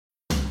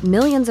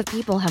Millions of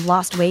people have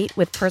lost weight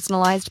with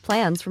personalized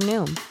plans from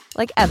Noom.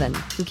 Like Evan,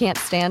 who can't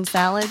stand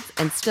salads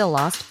and still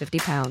lost 50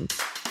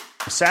 pounds.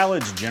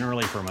 Salads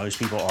generally for most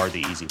people are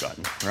the easy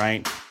button,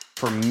 right?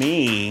 For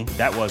me,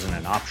 that wasn't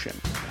an option.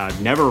 I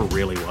never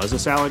really was a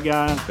salad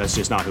guy. That's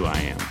just not who I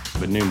am.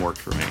 But Noom worked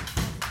for me.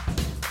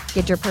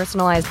 Get your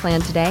personalized plan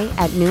today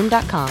at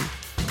Noom.com.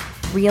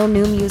 Real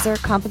Noom user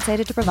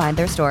compensated to provide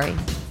their story.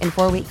 In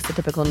 4 weeks, the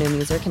typical Noom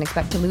user can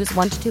expect to lose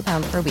 1 to 2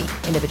 pounds per week.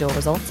 Individual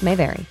results may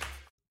vary.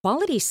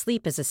 Quality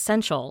sleep is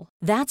essential.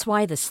 That's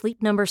why the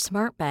Sleep Number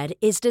Smart Bed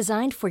is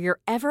designed for your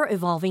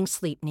ever-evolving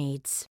sleep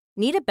needs.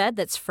 Need a bed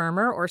that's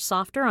firmer or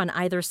softer on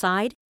either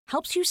side?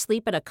 Helps you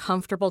sleep at a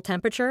comfortable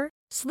temperature?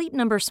 Sleep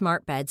Number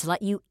Smart Beds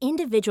let you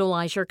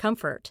individualize your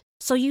comfort,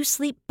 so you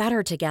sleep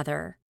better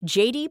together.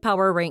 J.D.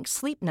 Power ranks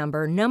Sleep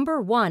Number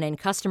 #1 in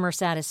customer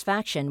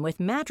satisfaction with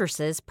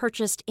mattresses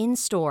purchased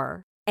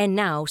in-store. And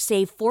now,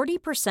 save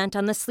 40%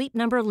 on the Sleep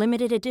Number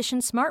Limited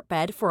Edition Smart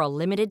Bed for a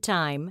limited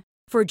time.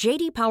 For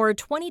J.D. Power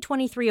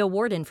 2023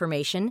 award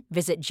information,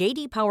 visit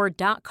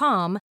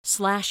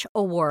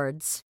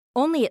jdpower.com/awards.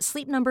 Only at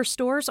Sleep Number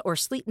stores or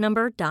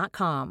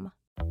sleepnumber.com.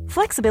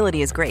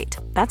 Flexibility is great.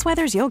 That's why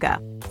there's yoga.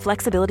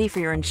 Flexibility for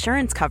your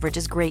insurance coverage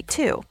is great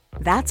too.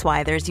 That's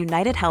why there's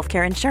United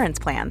Healthcare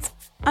Insurance Plans.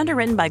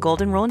 Underwritten by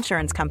Golden Rule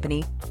Insurance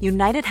Company,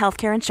 United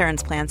Healthcare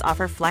Insurance Plans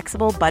offer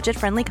flexible,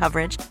 budget-friendly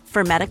coverage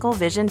for medical,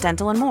 vision,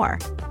 dental, and more.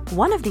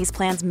 One of these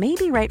plans may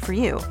be right for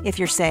you if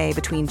you're, say,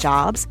 between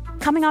jobs,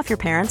 coming off your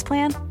parents'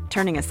 plan,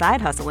 turning a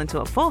side hustle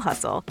into a full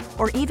hustle,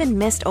 or even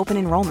missed open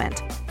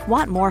enrollment.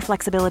 Want more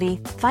flexibility?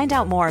 Find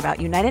out more about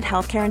United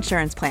Healthcare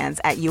Insurance Plans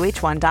at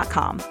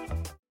uh1.com.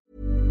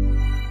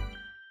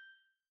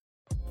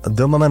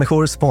 Dumma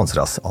människor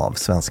sponsras av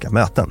Svenska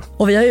Möten.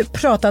 Och vi har ju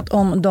pratat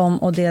om dem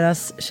och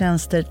deras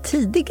tjänster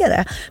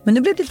tidigare. Men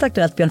nu blir det lite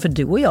aktuellt, Björn, för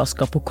du och jag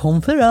ska på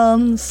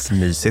konferens.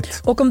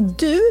 Mysigt. Och om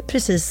du,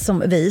 precis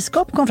som vi,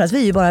 ska på konferens,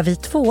 vi är ju bara vi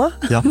två.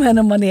 Ja. Men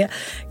om man är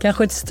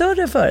kanske ett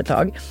större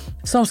företag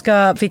som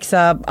ska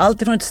fixa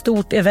allt ifrån ett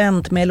stort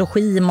event med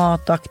logi,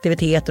 mat och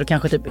aktiviteter och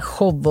kanske typ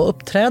show och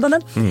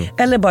uppträdanden.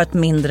 Eller bara ett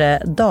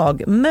mindre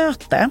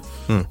dagmöte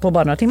på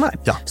bara några timmar.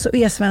 Ja. Så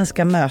är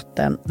Svenska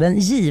Möten den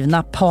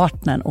givna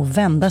partnern att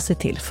vända sig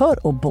till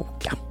för att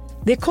boka.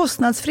 Det är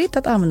kostnadsfritt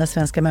att använda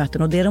Svenska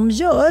Möten och det de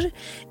gör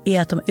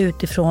är att de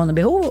utifrån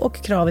behov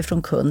och krav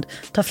ifrån kund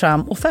tar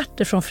fram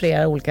offerter från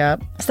flera olika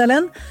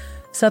ställen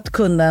så att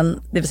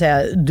kunden, det vill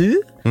säga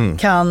du,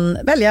 kan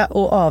välja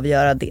och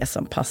avgöra det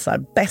som passar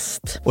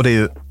bäst. Och det är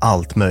ju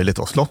allt möjligt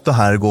då. Slott och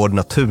herrgård,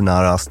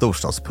 naturnära,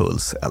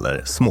 storstadspuls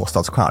eller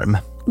småstadscharm.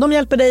 De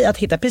hjälper dig att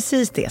hitta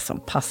precis det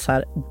som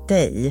passar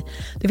dig.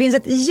 Det finns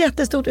ett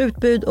jättestort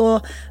utbud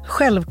och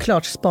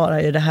självklart sparar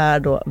ju det här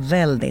då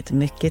väldigt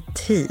mycket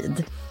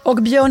tid. Och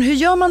Björn, hur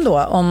gör man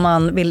då om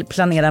man vill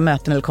planera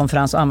möten eller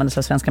konferens och använda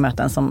sig av Svenska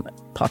Möten som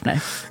partner?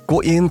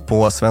 Gå in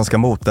på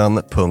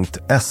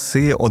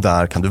svenskamoten.se och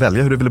där kan du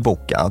välja hur du vill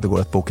boka. Det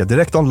går att boka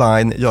direkt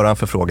online, göra en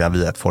förfrågan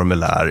via ett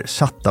formulär,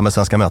 chatta med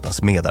Svenska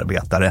Mötens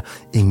medarbetare,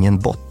 ingen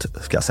bot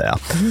ska jag säga,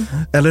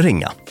 eller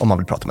ringa om man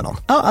vill prata med någon.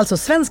 Ja, alltså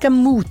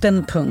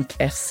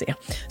svenskamoten.se.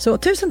 Så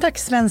tusen tack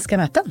Svenska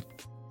Möten.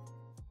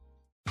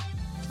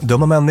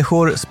 Dumma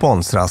människor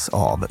sponsras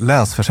av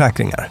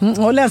Länsförsäkringar.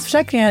 Och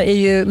Länsförsäkringar är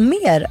ju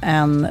mer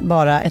än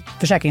bara ett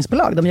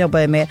försäkringsbolag. De jobbar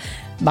ju med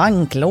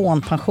bank,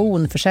 lån,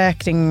 pension,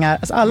 försäkringar,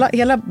 alltså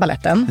hela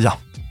balletten. Ja.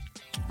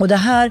 Och det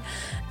här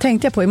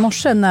tänkte jag på i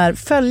morse när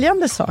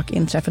följande sak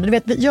inträffade. Du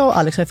vet, jag och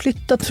Alex har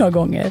flyttat några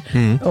gånger.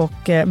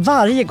 Och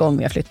varje gång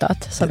vi har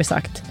flyttat så har vi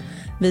sagt,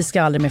 vi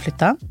ska aldrig mer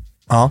flytta.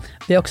 Ja.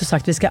 Vi har också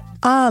sagt, vi ska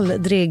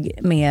aldrig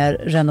mer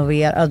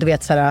renovera. Du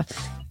vet såhär,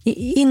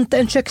 inte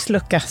en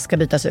kökslucka ska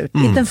bytas ut.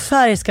 Inte en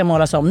färg ska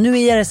målas om. Nu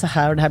är det så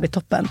här och det här blir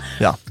toppen.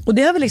 Ja. Och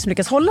det har vi liksom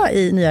lyckats hålla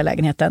i nya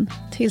lägenheten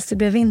tills det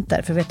blev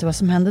vinter. För vet du vad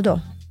som hände då?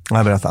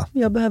 Jag berätta.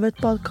 Jag behöver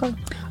ett badkar.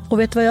 Och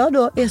vet du vad jag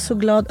då är så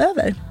glad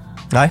över?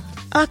 Nej.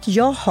 Att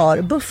jag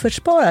har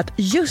buffertsparat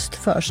just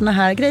för såna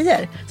här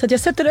grejer. Så att jag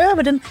sätter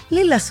över den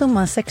lilla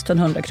summan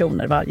 1600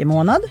 kronor varje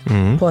månad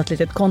på ett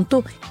litet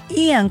konto.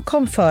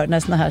 Enkom för när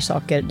såna här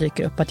saker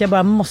dyker upp. Att jag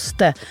bara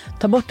måste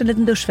ta bort en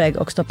liten duschvägg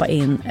och stoppa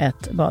in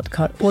ett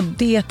badkar. Och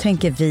det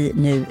tänker vi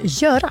nu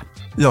göra.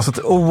 Ja, så att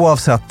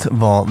oavsett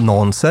vad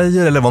någon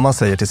säger eller vad man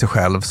säger till sig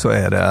själv så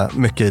är det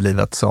mycket i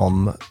livet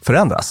som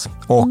förändras.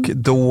 Och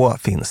då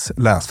finns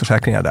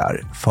Länsförsäkringar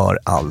där för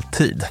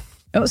alltid.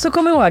 Så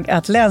kom ihåg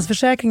att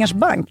Länsförsäkringars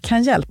bank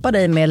kan hjälpa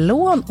dig med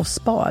lån och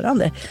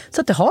sparande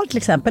så att du har till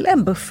exempel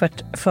en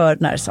buffert för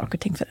när saker och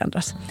ting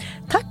förändras.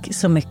 Tack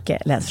så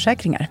mycket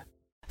Länsförsäkringar.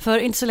 För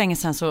inte så länge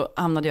sedan så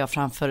hamnade jag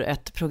framför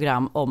ett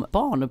program om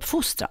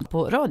barnuppfostran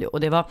på radio. Och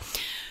det var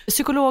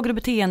psykologer och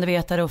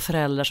beteendevetare och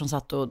föräldrar som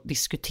satt och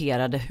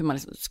diskuterade hur man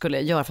skulle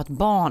göra för att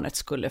barnet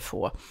skulle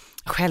få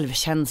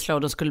självkänsla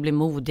och de skulle bli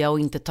modiga och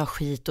inte ta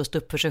skit och stå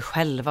upp för sig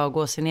själva och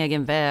gå sin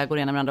egen väg och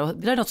det ena med andra. Och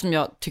det är något som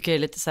jag tycker är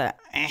lite så här,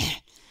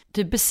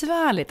 typ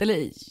besvärligt.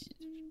 Eller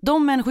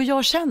de människor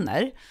jag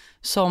känner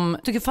som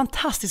tycker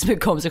fantastiskt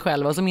mycket om sig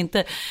själva och som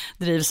inte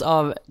drivs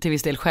av till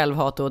viss del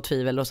självhat och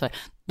tvivel och så här,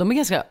 de är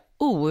ganska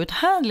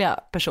outhärdliga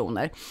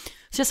personer.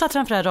 Så jag satt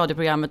framför det här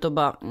radioprogrammet och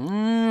bara,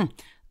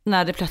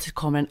 när det plötsligt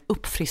kommer en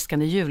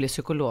uppfriskande ljuvlig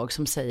psykolog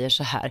som säger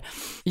så här: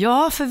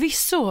 ja,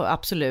 förvisso,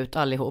 absolut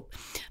allihop.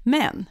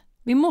 Men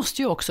vi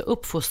måste ju också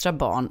uppfostra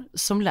barn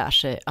som lär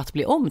sig att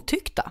bli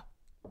omtyckta.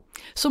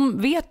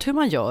 Som vet hur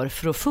man gör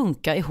för att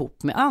funka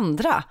ihop med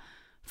andra.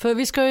 För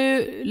vi ska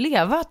ju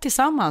leva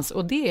tillsammans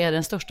och det är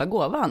den största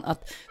gåvan.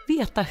 Att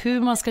veta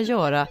hur man ska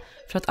göra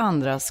för att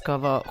andra ska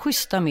vara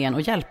schyssta med en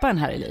och hjälpa en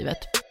här i livet.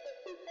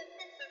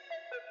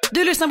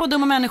 Du lyssnar på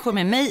Dumma människor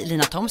med mig,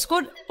 Lina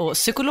Thomsgård, och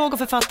psykolog och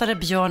författare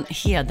Björn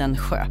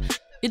Hedensjö.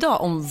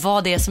 Idag om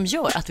vad det är som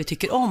gör att vi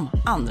tycker om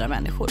andra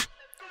människor.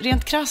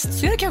 Rent krasst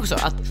så är det kanske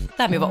så att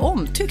det här med att vara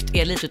omtyckt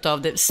är lite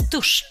av det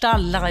största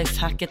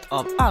lifehacket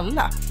av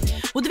alla.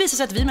 Och det visar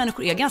sig att vi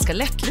människor är ganska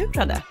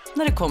lättlurade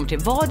när det kommer till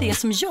vad det är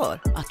som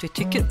gör att vi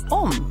tycker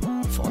om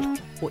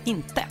folk och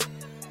inte.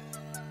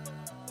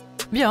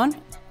 Björn,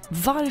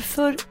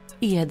 varför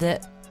är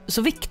det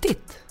så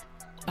viktigt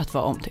att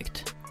vara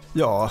omtyckt?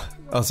 Ja,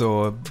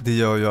 alltså det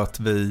gör ju att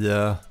vi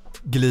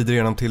glider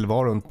igenom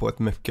tillvaron på ett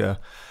mycket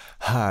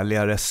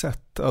härligare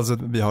sätt. Alltså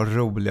vi har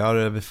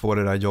roligare, vi får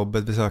det där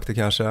jobbet vi sökte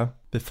kanske,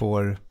 vi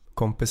får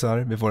kompisar,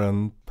 vi får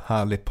en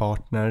härlig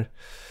partner,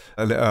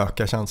 eller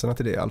ökar chanserna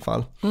till det i alla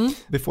fall.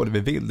 Vi får det vi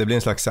vill, det blir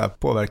en slags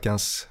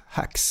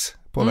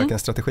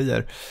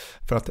påverkansstrategier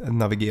för att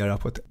navigera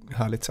på ett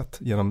härligt sätt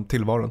genom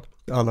tillvaron.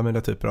 Alla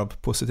möjliga typer av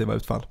positiva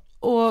utfall.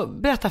 Och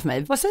berätta för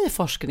mig, vad säger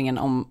forskningen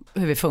om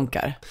hur vi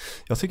funkar?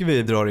 Jag tycker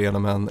vi drar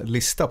igenom en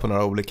lista på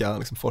några olika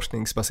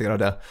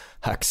forskningsbaserade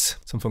hacks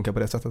som funkar på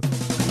det sättet.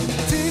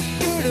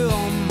 Tycker du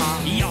om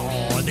man?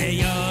 Ja, det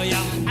gör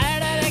jag. Är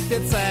det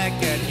riktigt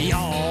säkert?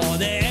 Ja,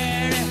 det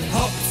är det.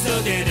 Hopp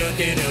så det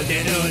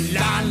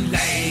rullar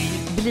lej.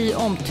 Bli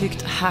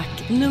omtyckt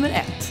hack nummer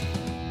 1.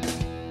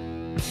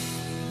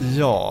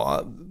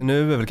 Ja,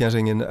 nu är väl kanske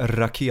ingen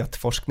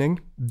raketforskning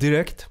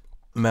direkt,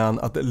 men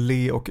att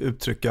le och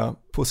uttrycka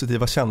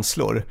positiva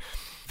känslor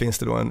finns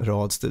det då en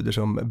rad studier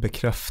som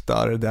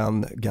bekräftar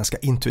den ganska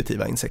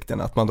intuitiva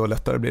insikten att man då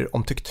lättare blir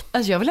omtyckt.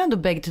 Alltså jag vill ändå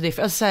beg to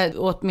differ, alltså så här,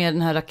 åt med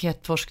den här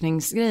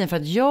raketforskningsgrejen, för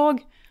att jag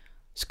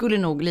skulle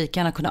nog lika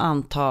gärna kunna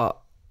anta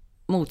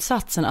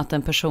motsatsen, att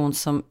en person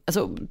som,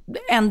 alltså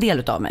en del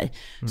utav mig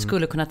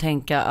skulle kunna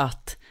tänka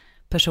att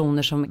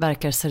personer som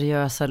verkar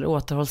seriösa eller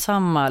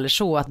återhållsamma eller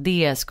så, att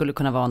det skulle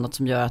kunna vara något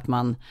som gör att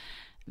man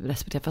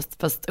respekterar,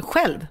 fast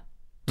själv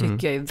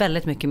tycker jag ju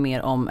väldigt mycket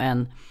mer om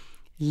en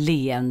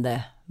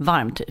leende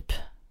varm typ.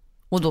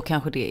 Och då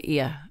kanske det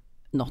är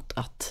något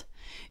att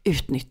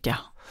utnyttja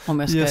om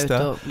jag ska ut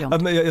och bli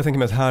omtyckt. Jag tänker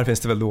mig att här finns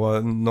det väl då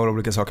några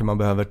olika saker man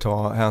behöver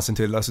ta hänsyn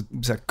till. Alltså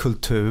så här,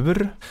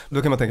 kultur.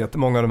 Då kan man tänka att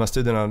många av de här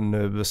studierna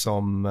nu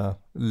som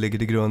ligger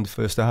till grund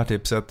för just det här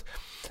tipset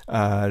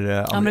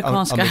är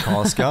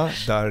amerikanska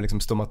där liksom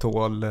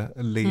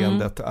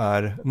stomatol-leendet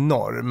är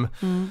norm.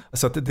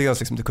 Så att dels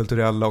liksom det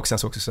kulturella och sen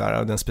så också så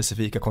här, den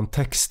specifika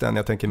kontexten.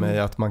 Jag tänker mig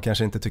att man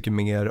kanske inte tycker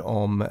mer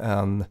om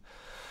en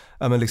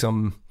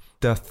liksom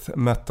death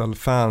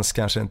metal-fans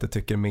kanske inte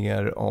tycker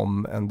mer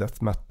om en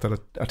death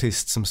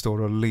metal-artist som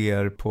står och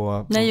ler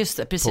på, nej, just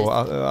det, precis. På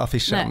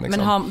affischen. Nej,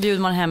 liksom. Men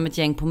bjuder man hem ett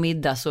gäng på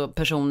middag, så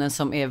personen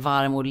som är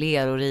varm och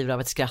ler och river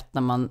av ett skratt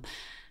när man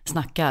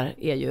snackar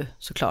är ju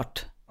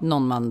såklart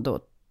någon man då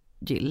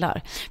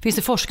gillar. Finns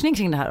det forskning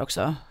kring det här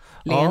också?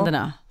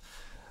 Leendena? Ja,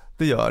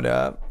 det gör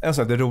det. En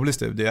sån här rolig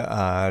studie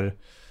är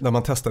där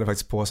man testade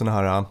faktiskt på såna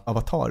här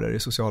avatarer i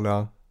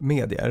sociala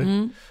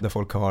medier där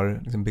folk har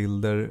liksom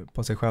bilder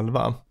på sig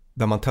själva.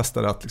 Där man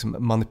testade att liksom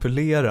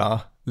manipulera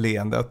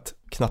leendet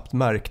knappt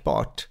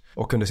märkbart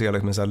och kunde se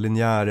liksom en sån här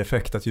linjär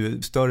effekt att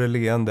ju större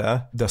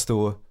leende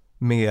desto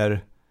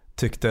mer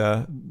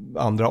tyckte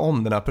andra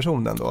om den här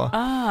personen då.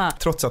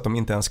 Trots att de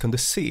inte ens kunde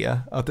se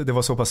att det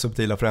var så pass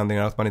subtila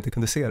förändringar att man inte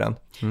kunde se den.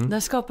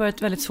 Det skapar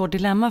ett väldigt svårt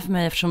dilemma för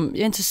mig, eftersom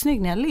jag är inte så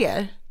snygg när jag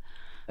ler.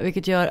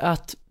 Vilket gör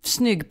att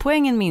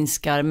snyggpoängen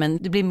minskar,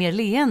 men det blir mer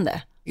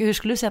leende. Hur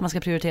skulle du säga att man ska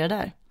prioritera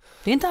där?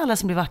 Det är inte alla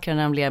som blir vackra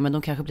när de ler, men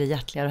de kanske blir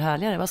hjärtligare och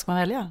härligare. Vad ska man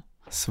välja?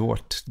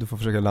 Svårt, du får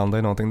försöka landa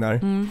i någonting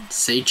där.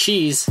 Say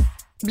cheese.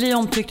 Bli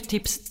omtyckt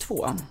tips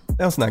 2.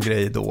 En sån här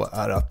grej då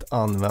är att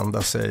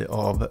använda sig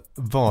av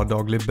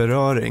vardaglig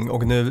beröring.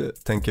 Och nu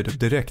tänker du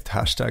direkt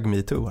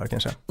 #MeToo här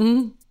kanske.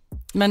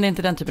 Men det är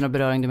inte den typen av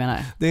beröring du menar?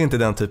 Det är inte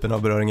den typen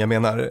av beröring jag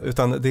menar,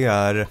 utan det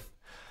är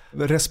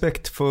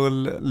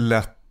respektfull,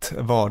 lätt,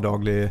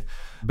 vardaglig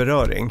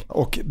beröring.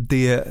 Och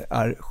det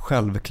är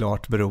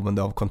självklart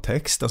beroende av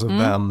kontext, alltså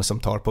vem som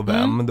tar på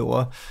vem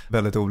då.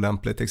 Väldigt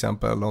olämpligt till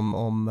exempel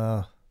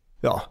om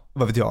ja,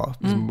 vad vet jag,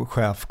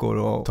 chef går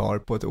och tar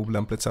på ett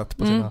olämpligt sätt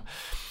på sina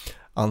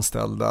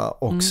anställda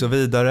och så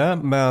vidare.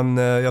 Men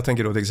jag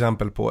tänker då till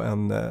exempel på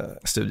en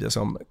studie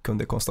som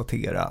kunde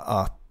konstatera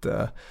att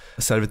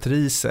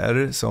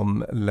servitriser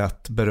som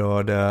lätt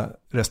berörde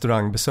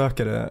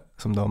restaurangbesökare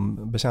som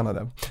de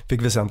betjänade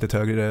fick väsentligt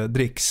högre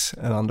dricks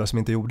än andra som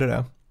inte gjorde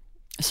det.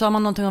 Sa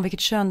man någonting om vilket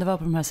kön det var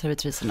på de här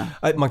servitriserna?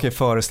 Man kan ju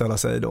föreställa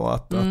sig då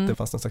att det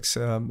fanns någon slags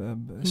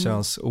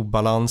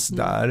könsobalans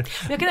där.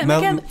 Jag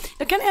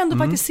kan ändå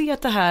faktiskt se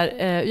att det här,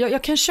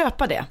 jag kan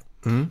köpa det.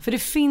 För det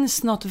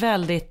finns något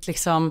väldigt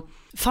liksom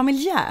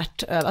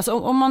familjärt. Alltså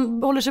om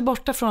man håller sig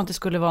borta från att det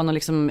skulle vara någon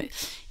liksom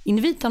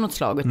invit av något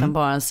slag, utan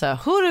bara en så här,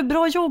 hörru,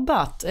 bra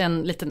jobbat,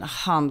 en liten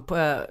hand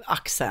på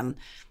axeln.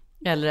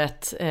 Eller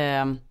ett,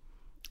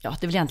 ja,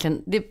 det är väl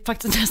egentligen, det är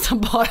faktiskt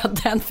nästan bara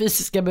den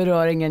fysiska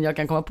beröringen jag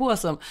kan komma på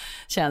som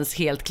känns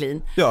helt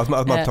clean. Ja, att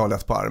man tar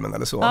lätt på armen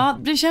eller så. Ja,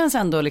 det känns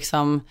ändå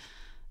liksom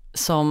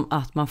som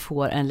att man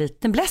får en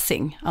liten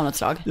blessing av något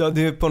slag. Ja,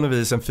 det är på något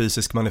vis en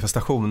fysisk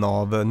manifestation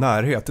av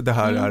närhet. Det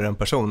här är en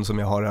person som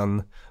jag har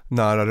en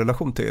nära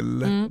relation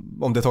till.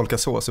 Om det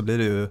tolkas så blir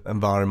det ju en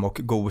varm och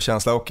god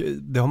känsla. Och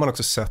det har man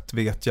också sett,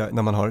 vet jag,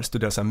 när man har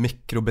studerat så här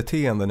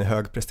mikrobeteenden i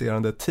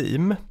högpresterande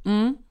team.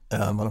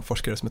 Man har en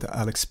forskare som heter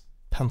Alex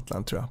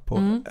Pentland, tror jag, på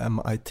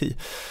MIT.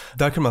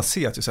 Där kan man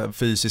se att just så här,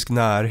 fysisk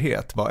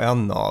närhet var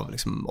en av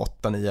liksom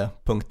 8-9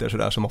 punkter så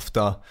där, som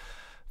ofta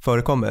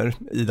förekommer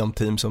i de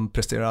team som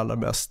presterar allra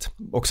bäst.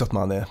 Också att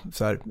man är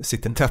så här,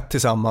 sitter tätt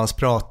tillsammans,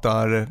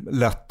 pratar,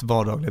 lätt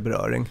vardaglig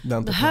beröring.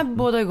 Det här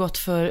båda har gått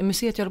för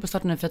museet jag håller på att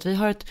starta nu, för att vi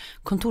har ett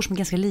kontor som är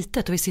ganska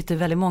litet och vi sitter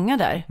väldigt många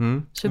där.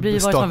 Så det blir ju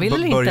vad man vill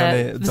eller inte. Börjar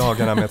ni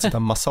dagarna med ett sånt här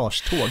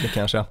massagetåg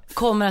kanske?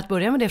 Kommer att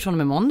börja med det från och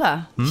med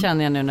måndag,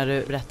 känner jag nu när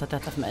du berättat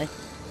detta för mig.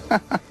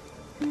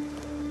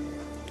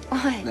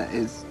 What? That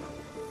is,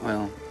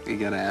 well, you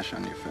got ash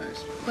on your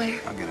face. Where?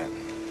 I'll get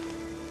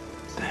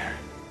it. There.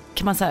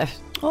 Kan man säga,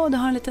 du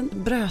har en liten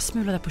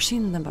brödsmula där på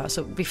kinden bara,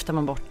 så viftar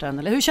man bort den.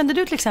 Eller hur kände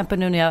du till exempel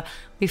nu när jag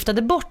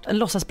viftade bort en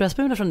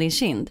låtsasbrödsmula från din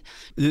kind?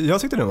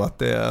 Jag tyckte nog att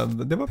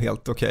det var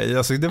helt okej.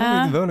 Alltså, det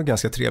var nog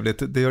ganska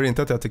trevligt. Det gör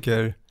inte att jag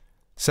tycker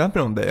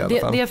sämre om det i alla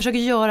fall. Det jag försöker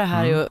göra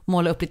här är att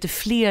måla upp lite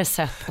fler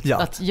sätt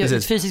att göra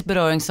ett fysisk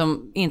beröring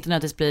som inte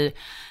nödvändigtvis blir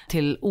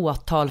till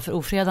åtal för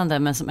ofredande,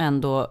 men som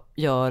ändå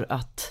gör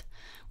att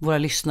våra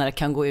lyssnare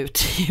kan gå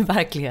ut i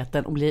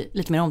verkligheten och bli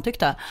lite mer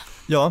omtyckta.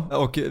 Ja,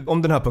 och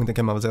om den här punkten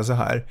kan man väl säga så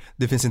här.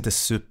 Det finns inte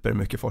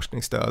supermycket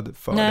forskningsstöd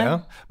för det.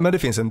 Men det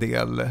finns en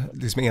del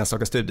liksom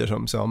enstaka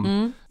studier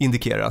som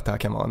indikerar att det här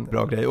kan vara en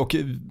bra grej. Och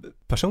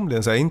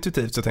personligen så här,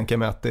 intuitivt så tänker jag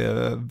mig att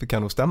det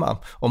kan nog stämma.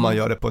 Om man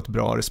gör det på ett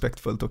bra,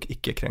 respektfullt och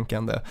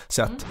icke-kränkande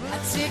sätt.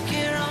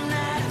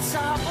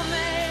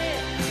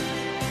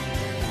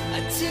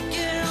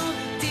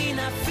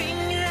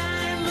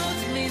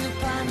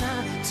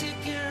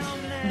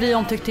 Bli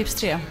omtyckt tips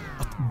 3.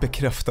 Att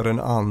bekräfta den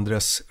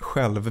andres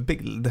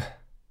självbild.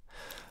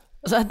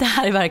 Alltså, det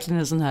här är verkligen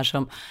en sån här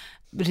som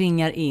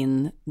ringar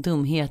in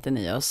dumheten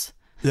i oss.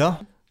 Ja.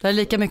 Det är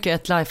lika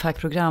mycket ett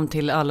lifehack-program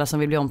till alla som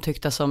vill bli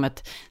omtyckta som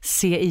ett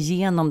se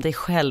igenom dig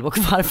själv och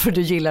varför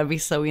du gillar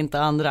vissa och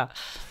inte andra.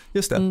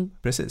 Just det,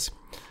 precis.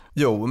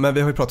 Jo, men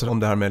vi har ju pratat om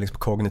det här med liksom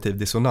kognitiv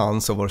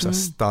dissonans och vår så här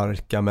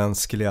starka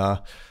mänskliga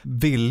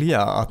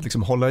vilja att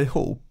liksom hålla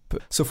ihop.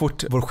 Så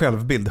fort vår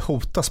självbild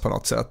hotas på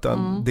något sätt,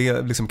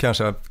 det liksom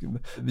kanske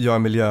jag är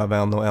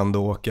miljövän och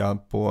ändå åka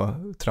på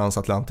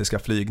transatlantiska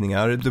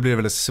flygningar, då blir det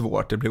väldigt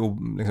svårt, det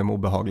blir liksom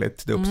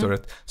obehagligt, det uppstår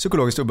ett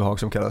psykologiskt obehag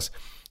som kallas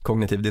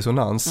kognitiv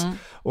dissonans.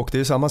 Och det är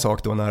ju samma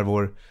sak då när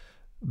vår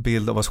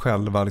bild av oss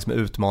själva liksom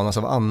utmanas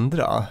av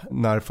andra,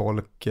 när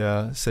folk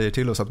säger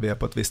till oss att vi är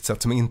på ett visst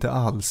sätt som inte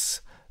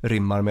alls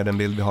rimmar med den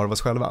bild vi har av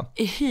oss själva.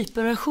 I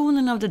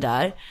hyperversionen av det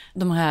där,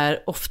 de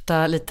här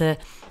ofta lite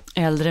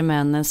äldre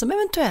männen som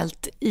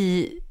eventuellt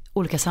i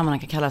olika sammanhang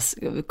kan kallas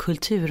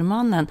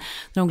kulturmannen,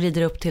 när de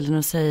glider upp till den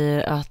och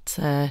säger att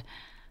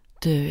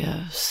du,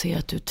 jag ser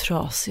att du är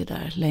trasig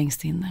där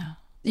längst inne.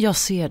 Jag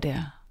ser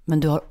det, men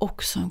du har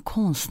också en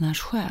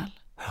konstnärssjäl.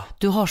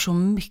 Du har så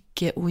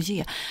mycket att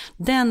ge.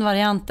 Den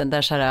varianten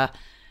där så här,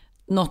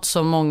 något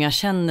som många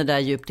känner där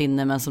djupt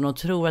inne men som de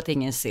tror att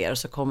ingen ser, och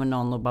så kommer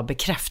någon och bara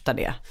bekräftar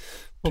det.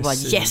 Och bara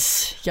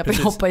yes, jag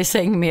vill hoppa i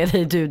säng med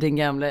dig, du din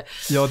gamle.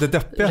 Ja, det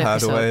deppiga här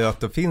då är ju att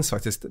det finns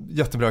faktiskt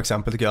jättebra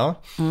exempel tycker jag.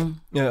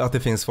 Att det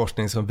finns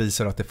forskning som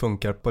visar att det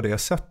funkar på det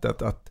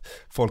sättet. Att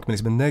folk med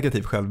liksom en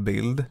negativ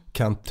självbild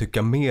kan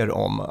tycka mer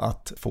om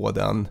att få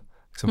den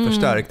liksom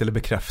förstärkt eller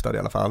bekräftad i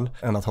alla fall,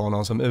 än att ha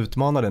någon som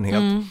utmanar den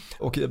helt.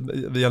 Och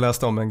vi har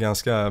läst om en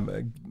ganska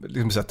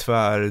liksom så här,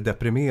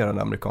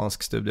 tvärdeprimerande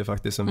amerikansk studie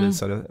faktiskt som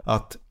visade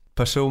att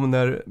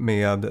personer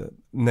med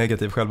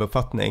negativ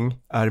självuppfattning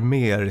är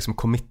mer liksom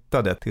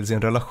committade till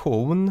sin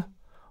relation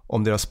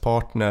om deras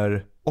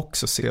partner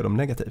också ser dem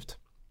negativt.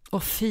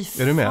 Fy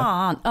fan. Är du med?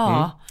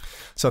 Ja.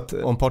 Så att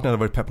om partnern hade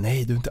varit pepp,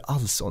 nej du är inte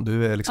alls sån,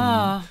 du är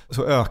liksom,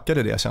 så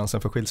ökade det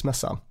chansen för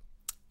skilsmässa.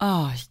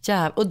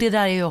 Och det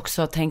där är ju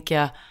också, tänker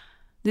jag,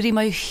 det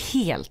rimmar ju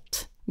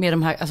helt med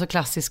de här alltså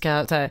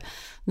klassiska, så här,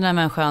 den här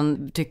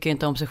människan tycker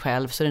inte om sig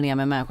själv, så den är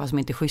med en människa som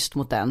inte är schysst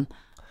mot den.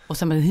 Och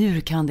sen, men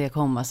hur kan det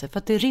komma sig? För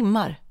att det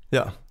rimmar.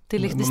 Ja,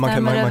 det stämmer man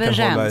kan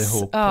hålla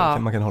ihop, ja.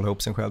 Man kan hålla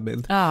ihop sin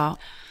självbild. Ja,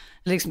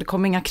 liksom, det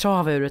kommer inga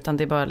krav ur, utan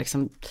det är bara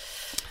liksom...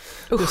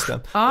 Just det.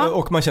 Ja.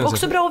 Och man känner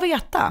också bra att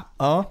veta.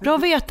 Ja. Bra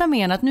att veta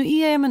med att nu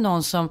är jag med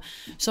någon som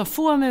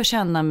får mig att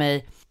känna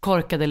mig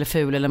korkad eller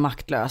ful eller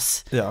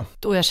maktlös. Ja.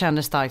 Och jag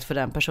känner starkt för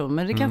den personen.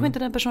 Men det kanske inte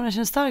den personen jag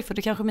känner starkt för.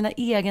 Det kanske är mina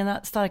egna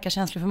starka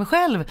känslor för mig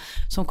själv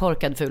som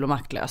korkad, ful och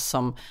maktlös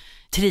som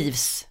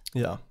trivs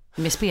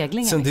med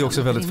speglingen. Sen det är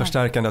också väldigt Rimma.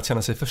 förstärkande att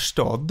känna sig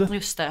förstådd.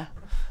 Just det.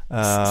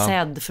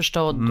 Sedd,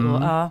 förstådd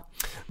och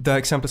Det här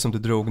exemplet som du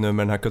drog nu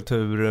med den här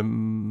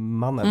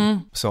kulturmannen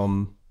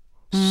som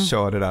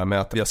kör det där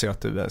med att jag ser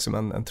att du är som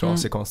en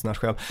trasig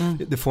konstnärssjäl.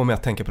 Det får mig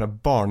att tänka på den här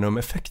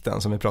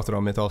Barnum-effekten som vi pratade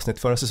om i ett avsnitt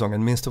förra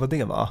säsongen. Minns du vad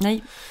det var?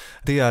 Nej.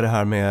 Det är det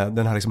här med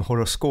den här liksom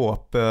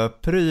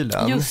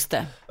horoskopprylen. Just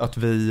det. Att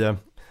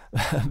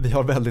vi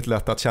har väldigt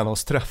lätt att känna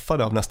oss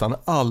träffade av nästan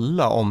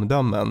alla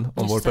omdömen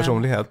om vår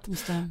personlighet.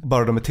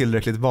 Bara de är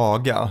tillräckligt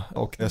vaga.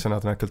 Och jag känner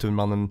att den här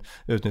kulturmannen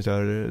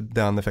utnyttjar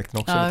den effekten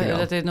också lite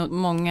grann. Det är nog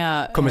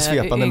många kommer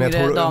svepande med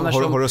ett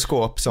som,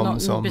 horoskop som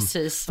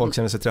folk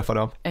känner sig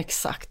träffade av.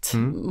 Exakt.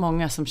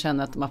 Många som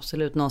känner att de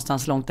absolut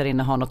någonstans långt där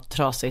inne har något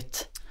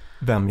trasigt.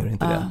 Vem gör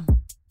inte det?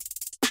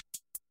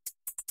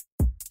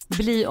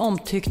 Bli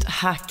omtyckt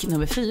hack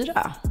nummer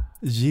 4.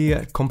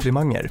 Ge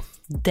komplimanger.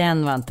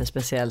 Den var inte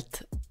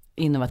speciellt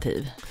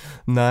innovativ.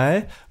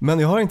 Nej, men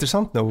jag har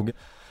intressant nog,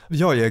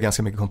 jag ger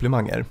ganska mycket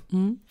komplimanger.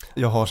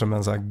 Jag har som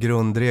en så här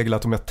grundregel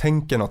att om jag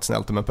tänker något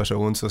snällt om en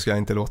person så ska jag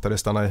inte låta det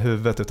stanna i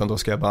huvudet utan då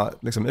ska jag bara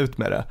liksom ut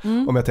med det.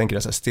 Om jag tänker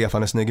att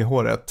Stefan är snygg i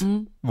håret,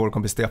 vår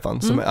kompis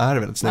Stefan som är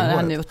väldigt snygg i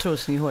håret. Han är otroligt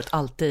snygg i håret,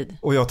 alltid.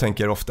 Och jag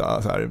tänker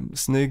ofta så här,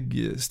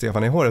 snygg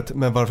Stefan i håret,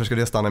 men varför ska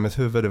det stanna i mitt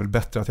huvud? Det är väl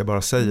bättre att jag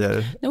bara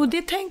säger. Och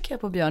det tänker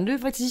jag på, Björn, du är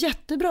faktiskt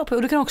jättebra på.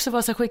 Och du kan också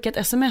vara så här, skicka ett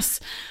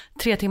sms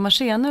 3 timmar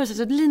senare och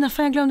säga att Lina,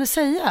 fan jag glömde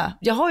säga.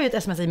 Jag har ju ett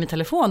sms i min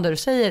telefon där du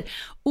säger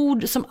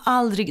ord som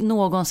aldrig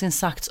någonsin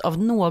sagts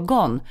av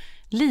någon.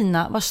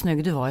 Lina, vad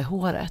snygg du var i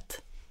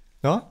håret.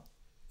 Ja.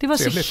 Det var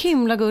trevligt. Så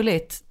himla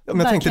gulligt. Om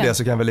jag tänkte det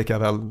så kan jag väl lika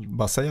väl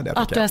bara säga det.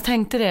 Att du ens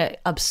tänkte det,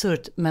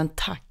 absurt, men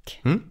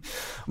tack.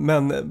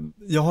 Men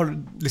jag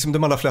har, liksom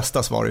de allra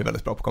flesta svarar ju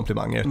väldigt bra på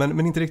komplimanger,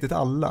 men inte riktigt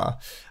alla.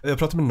 Jag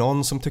pratade med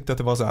någon som tyckte att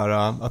det var så här,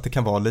 att det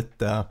kan vara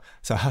lite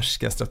så här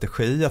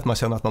härskarstrategi, att man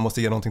känner att man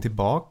måste ge någonting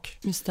tillbaka.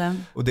 Just det.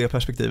 Och det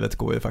perspektivet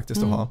går ju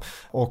faktiskt att ha.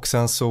 Och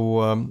sen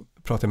så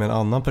pratade jag med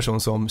en annan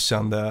person som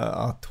kände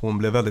att hon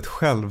blev väldigt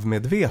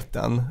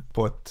självmedveten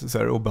på ett så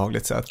här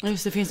obehagligt sätt.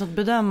 Just det, finns något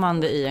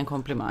bedömande i en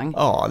komplimang.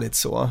 Ja, lite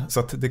så. Så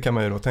att det kan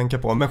man ju då tänka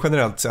på. Men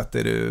generellt sett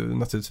är det ju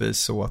naturligtvis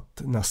så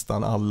att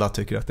nästan alla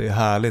tycker att det är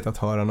härligt att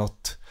höra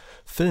något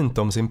fint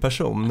om sin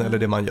person eller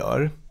det man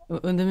gör.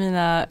 Under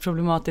mina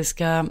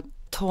problematiska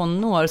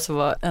tonår så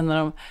var en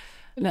av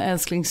de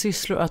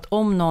älsklingssysslor att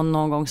om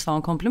någon gång sa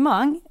en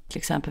komplimang, till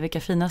exempel vilka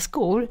fina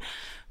skor,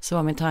 så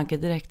var min tanke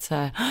direkt så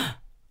här: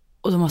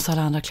 och då måste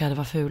alla andra kläder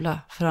vara fula,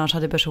 för annars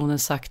hade personen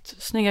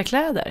sagt snygga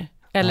kläder.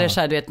 Eller så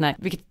här, du vet, nej,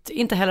 vilket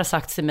inte heller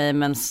sagt till mig,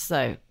 men så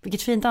här,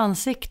 vilket fint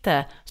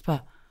ansikte. Så bara,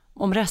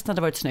 om resten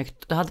hade varit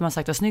snyggt, då hade man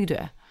sagt vad snygg du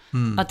är.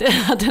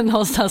 Att det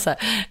någonstans här,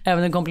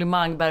 även en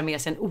komplimang bär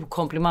med sig en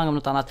okomplimang om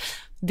något annat.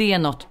 Det är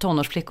något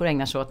tonårsflickor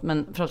ägnar sig åt,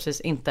 men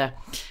förhoppningsvis inte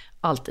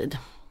alltid.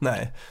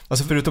 Nej,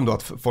 alltså förutom då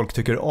att folk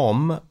tycker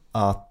om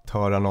att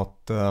höra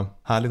något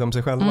härligt om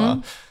sig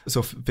själva,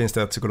 så finns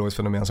det ett psykologiskt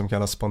fenomen som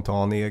kallas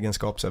spontan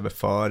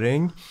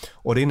egenskapsöverföring.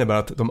 Och det innebär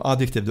att de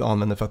adjektiv du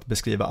använder för att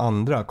beskriva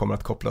andra kommer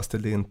att kopplas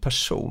till din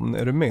person.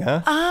 Är du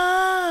med?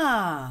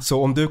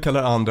 Så om du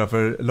kallar andra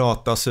för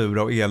lata,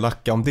 sura och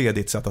elaka, om det är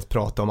ditt sätt att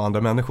prata om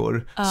andra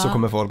människor, så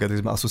kommer folk att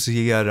liksom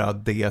associera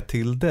det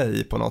till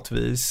dig på något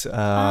vis.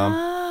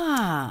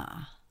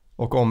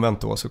 Och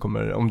omvänt då så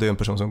kommer, om det är en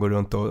person som går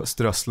runt och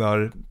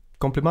strösslar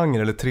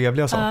komplimanger eller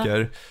trevliga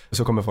saker,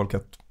 så kommer folk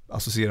att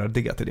associera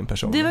det till din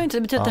person. Det var ju inte,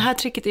 det betyder att det här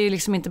tricket är ju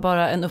liksom inte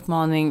bara en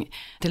uppmaning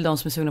till de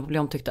som är sugna på att bli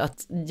omtyckta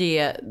att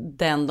ge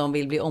den de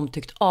vill bli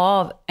omtyckt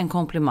av en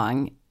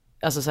komplimang.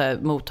 Alltså så här,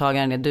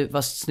 mottagaren är du,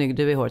 vad snygg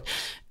du är i håret.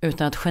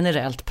 Utan att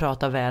generellt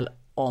prata väl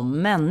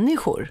om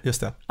människor.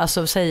 Just det.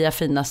 Alltså säga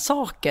fina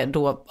saker,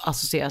 då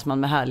associeras man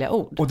med härliga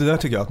ord. Och det där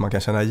tycker jag att man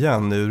kan känna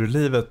igen ur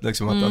livet,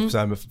 liksom att så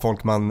här,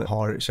 folk man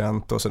har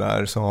känt och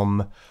sådär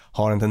som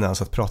har en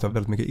tendens att prata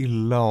väldigt mycket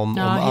illa om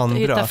andra.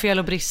 Hitta fel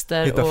och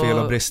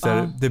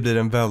brister. Det blir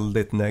en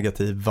väldigt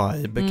negativ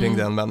vibe kring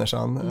den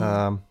människan.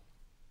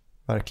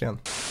 Verkligen.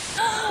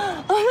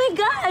 Oh my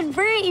God,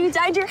 Brit, you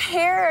dyed your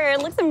hair.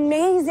 It looks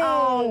amazing.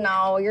 Oh,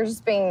 no, you're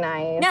just being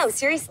nice. No,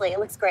 seriously, it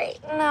looks great.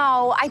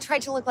 No, I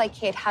tried to look like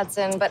Kate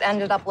Hudson, but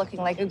ended up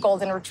looking like a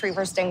golden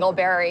retriever's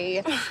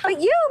dingleberry.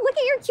 But you, look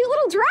at your cute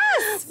little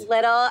dress.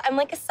 Little, I'm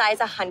like a size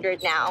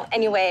 100 now.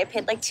 Anyway, I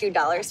paid like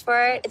 $2 for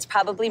it. It's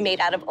probably made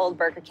out of old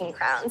Burger King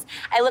crowns.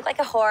 I look like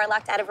a whore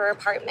locked out of her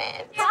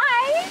apartment.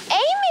 Hi.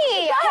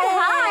 Amy.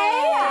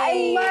 Hi.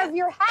 I love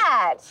your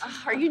hat.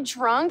 Are you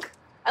drunk?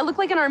 I look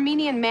like an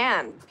Armenian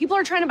man. People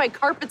are trying to buy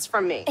carpets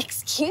from me.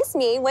 Excuse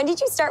me, when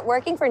did you start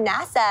working for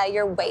NASA?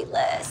 You're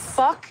weightless.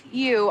 Fuck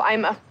you,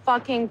 I'm a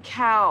fucking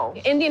cow.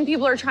 Indian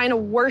people are trying to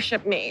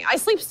worship me. I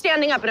sleep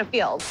standing up in a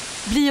field.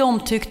 Bli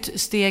omtyckt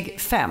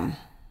steg 5.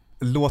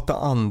 Låta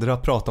andra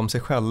prata om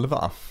sig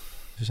själva.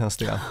 Hur känns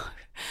det?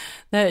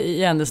 Det är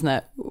igen en sån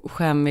här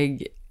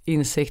skämmig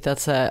insikt att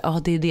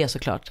säga, det är det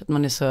såklart. Att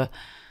man är så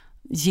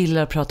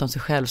gillar att prata om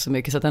sig själv så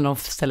mycket så att när de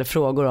ställer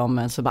frågor om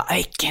en så bara,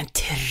 vilken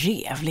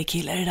trevlig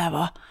kille det där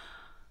var.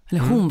 Eller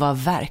hon var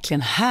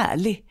verkligen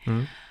härlig.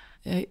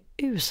 Jag är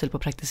usel på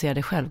att praktisera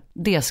det själv.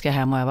 Det ska jag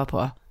hem och öva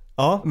på.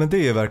 Ja, men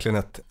det är verkligen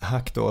ett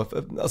hack då.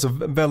 Alltså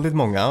väldigt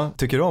många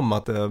tycker om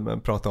att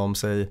prata om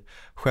sig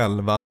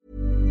själva.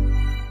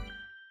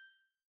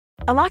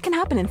 A lot can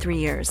happen in 3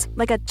 years,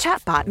 like a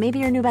chatbot may be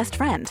your new best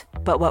friend.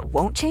 But what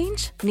won't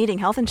change? Needing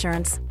health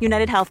insurance.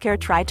 United Healthcare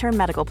Tri-Term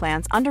Medical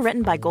Plans,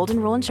 underwritten by Golden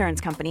Rule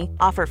Insurance Company,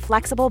 offer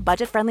flexible,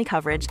 budget-friendly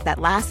coverage that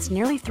lasts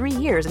nearly 3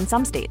 years in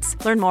some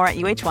states. Learn more at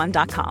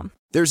uh1.com.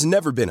 There's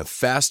never been a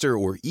faster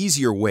or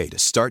easier way to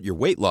start your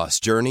weight loss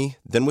journey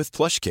than with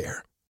PlushCare.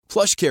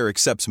 PlushCare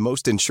accepts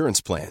most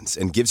insurance plans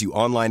and gives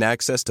you online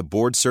access to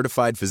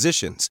board-certified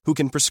physicians who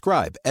can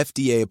prescribe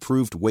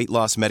FDA-approved weight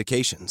loss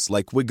medications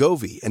like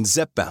Wegovy and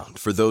Zepbound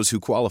for those who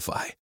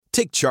qualify.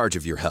 Take charge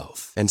of your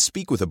health and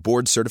speak with a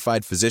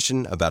board-certified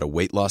physician about a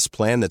weight loss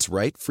plan that's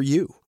right for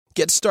you.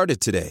 Get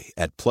started today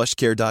at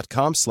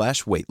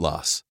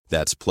plushcare.com/weightloss.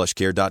 That's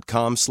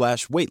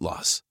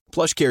plushcare.com/weightloss.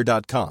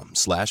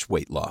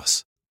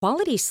 plushcare.com/weightloss.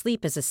 Quality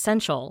sleep is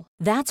essential.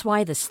 That's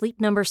why the Sleep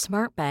Number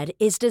Smart Bed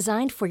is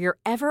designed for your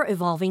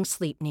ever-evolving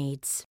sleep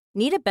needs.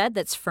 Need a bed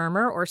that's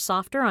firmer or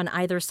softer on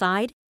either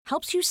side?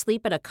 Helps you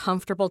sleep at a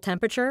comfortable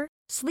temperature?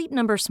 Sleep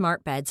Number Smart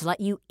Beds let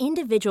you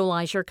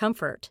individualize your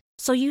comfort,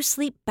 so you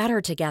sleep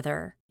better together.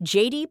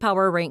 JD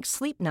Power ranks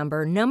Sleep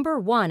Number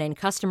 #1 in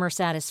customer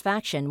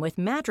satisfaction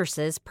with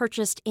mattresses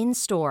purchased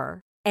in-store.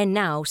 And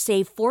now,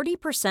 save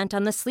 40%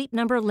 on the Sleep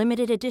Number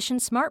Limited Edition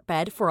Smart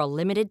Bed for a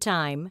limited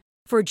time.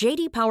 For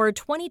JD Power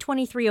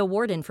 2023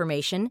 award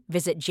information,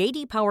 visit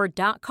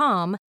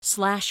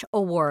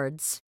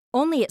jdpower.com/awards.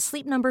 Only at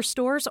Sleep Number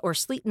stores or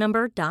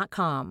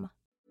sleepnumber.com.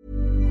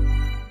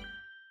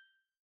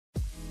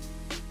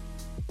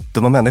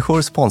 Dumma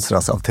människor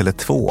sponsras av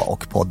Tele2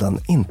 och podden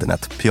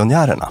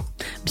Internetpionjärerna.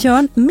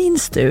 Björn,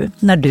 minns du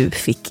när du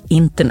fick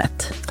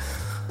internet?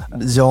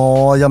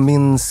 Ja, jag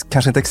minns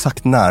kanske inte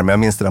exakt när, men jag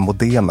minns det där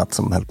modemet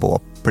som höll på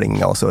att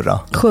plinga och surra.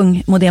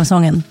 Sjung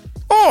modemsången.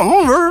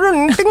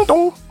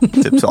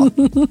 Typ så.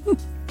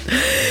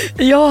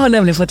 Jag har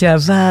nämligen fått göra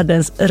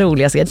världens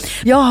roligaste grej.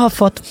 Jag har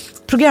fått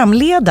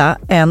programleda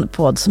en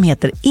podd som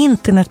heter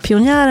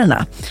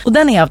Internetpionjärerna. Och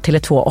den är av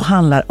Tele2 och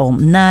handlar om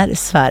när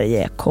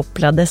Sverige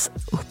kopplades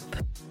upp.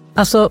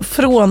 Alltså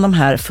från de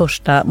här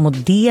första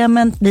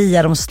modemen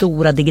via de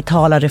stora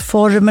digitala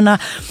reformerna.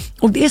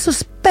 Och det är så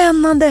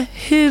spännande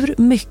hur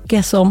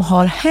mycket som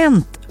har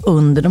hänt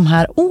under de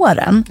här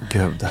åren.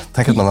 Gud,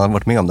 tänk att man har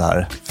varit med om det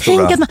här.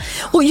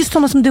 Och just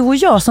sådana som du och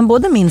jag som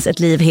både minns ett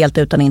liv helt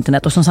utan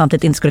internet och som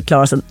samtidigt inte skulle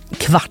klara sig en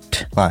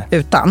kvart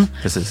utan.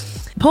 Precis.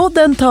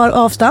 Podden tar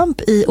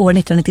avstamp i år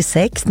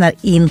 1996 när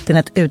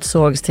internet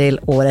utsågs till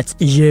årets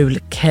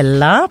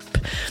julklapp.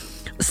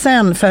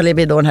 Sen följer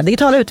vi då den här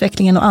digitala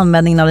utvecklingen och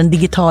användningen av den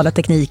digitala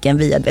tekniken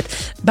via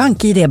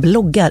BankID,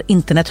 bloggar,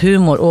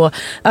 internethumor och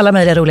alla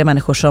möjliga roliga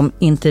människor som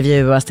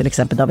intervjuas, till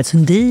exempel David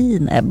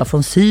Sundin, Ebba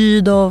von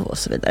Sydow och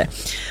så vidare.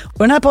 Och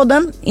den här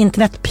podden,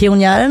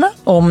 Internetpionjärerna,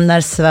 om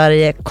när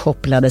Sverige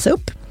kopplades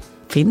upp,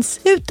 finns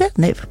ute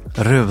nu.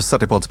 Rusar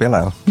till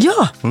poddspelaren.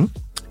 Ja,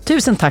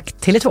 tusen tack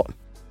Tele2.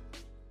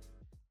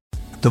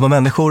 Dumma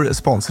människor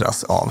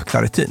sponsras av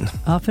Claritin.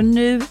 Ja, för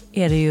nu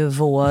är det ju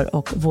vår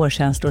och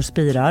vårkänslor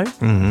spirar.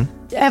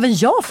 Även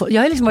jag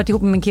har liksom varit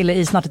ihop med min kille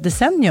i snart ett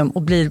decennium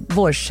och blir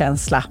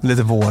vårkänsla.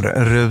 Lite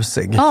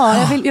vårrusig.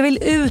 Ja, jag vill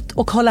ut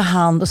och hålla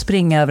hand och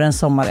springa över en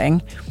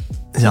sommaräng.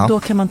 Ja. Då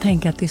kan man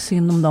tänka att det är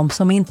synd om dem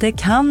som inte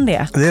kan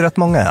det. Det är rätt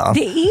många, ja.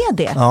 Det är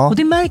det. Ja. Och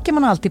det märker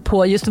man alltid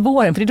på just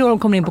våren. För det är då de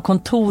kommer in på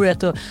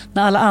kontoret och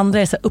när alla andra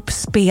är så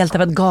uppspelt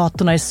av att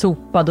gatorna är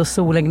sopade och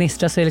solen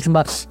gnistrar så är det liksom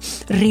bara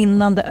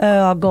rinnande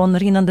ögon,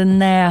 rinnande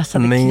näsa,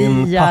 det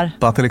Min kliar.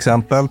 pappa till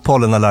exempel,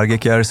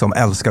 pollenallergiker som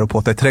älskar att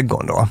påta i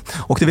trädgården då.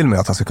 Och det vill man ju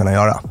att han ska kunna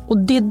göra. Och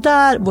det är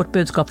där vårt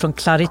budskap från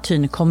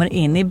Claritin kommer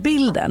in i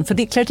bilden.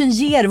 För Claritin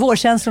ger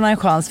vårkänslorna en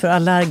chans för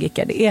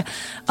allergiker. Det är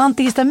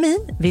antihistamin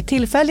vid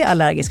tillfälliga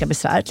allergiska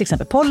besvär, till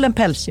exempel pollen,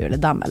 pälsdjur eller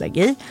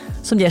dammallergi,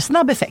 som ger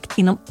snabb effekt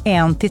inom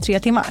 1 till 3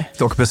 timmar.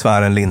 Och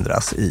besvären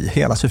lindras i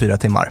hela 24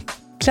 timmar.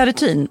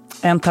 Claritin,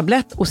 en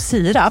tablett och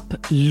sirap,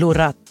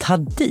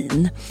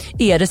 Loratadin,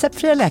 är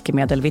receptfria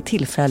läkemedel vid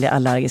tillfälliga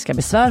allergiska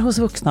besvär hos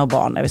vuxna och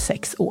barn över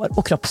 6 år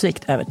och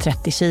kroppsvikt över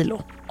 30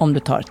 kilo om du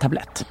tar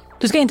tablett.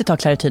 Du ska inte ta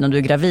Claritin om du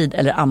är gravid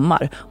eller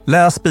ammar.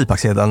 Läs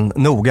bipacksedeln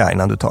noga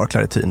innan du tar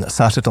Claritin,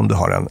 särskilt om du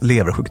har en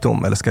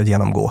leversjukdom eller ska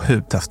genomgå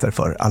hudtester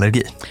för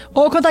allergi.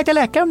 Och kontakta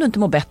läkare om du inte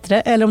mår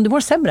bättre eller om du mår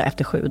sämre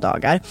efter 7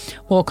 dagar.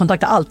 Och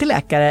kontakta alltid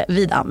läkare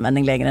vid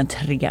användning längre än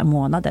 3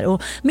 månader.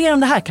 Och mer om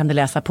det här kan du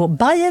läsa på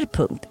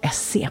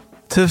bayer.se.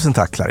 Tusen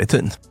tack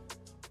Claritin.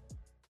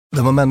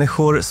 De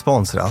människor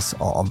sponsras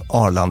av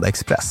Arlanda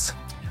Express.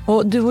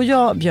 Och du och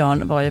jag,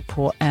 Björn, var ju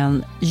på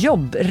en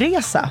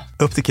jobbresa.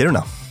 Upp till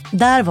Kiruna.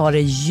 Där var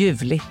det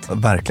ljuvligt.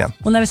 Verkligen.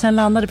 Och när vi sen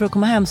landade för att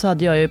komma hem så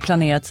hade jag ju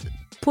planerat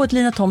på ett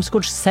Lina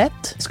Thomsgårds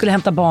sätt. Skulle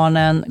hämta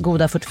barnen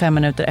goda 45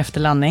 minuter efter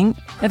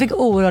landning. Jag fick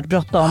oerhört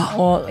bråttom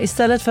och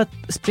istället för att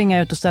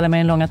springa ut och ställa mig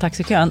i en långa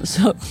taxikön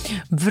så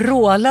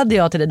vrålade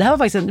jag till det. Det här var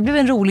faktiskt det blev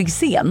en rolig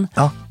scen.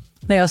 Ja.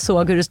 när jag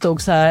såg hur det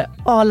stod så här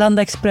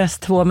Arlanda Express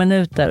 2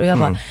 minuter och jag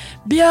bara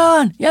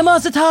Björn, jag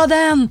måste ta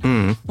den.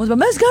 Och så bara,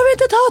 men ska vi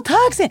inte ta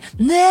taxi?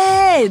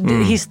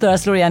 Nej, historia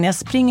slår igen. Jag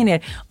springer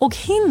ner och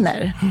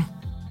hinner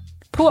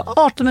på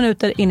 18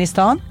 minuter in i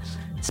stan,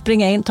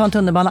 springa in, ta en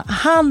tunnelbana,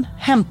 han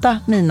hämta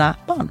mina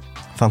barn.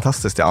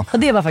 Fantastiskt, ja. Och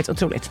det var faktiskt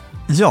otroligt.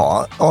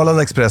 Ja,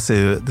 Arlanda Express är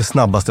ju det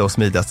snabbaste och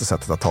smidigaste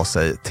sättet att ta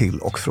sig till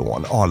och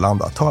från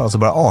Arlanda. Det tar alltså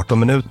bara 18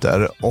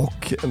 minuter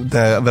och det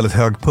är väldigt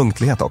hög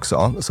punktlighet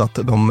också. Så att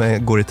de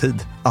går i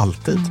tid,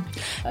 alltid.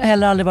 Jag har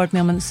heller aldrig varit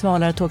med om en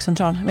svalare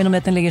tågcentral. Jag vet inte om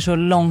att den ligger så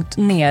långt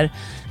ner.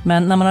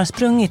 Men när man har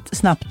sprungit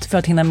snabbt för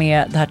att hinna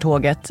med det här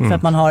tåget, för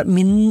att man har,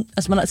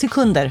 man har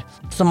sekunder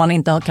som man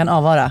inte kan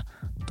avvara,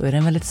 då är det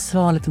en väldigt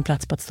sval liten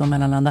plats på att stå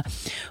mellanlanda.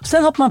 Och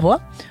sen hoppar man på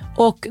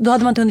och då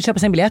hade man inte hunnit köpa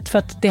sin biljett för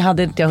att det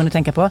hade inte jag hunnit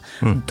tänka på.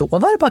 Då var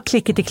det bara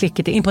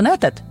klicket in på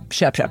nätet.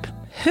 Köp.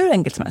 Hur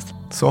enkelt som helst.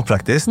 Så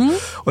praktiskt.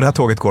 Och det här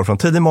tåget går från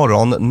tidig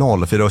morgon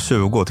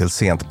 04.20 till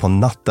sent på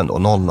natten då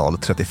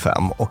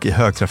 00.35. Och i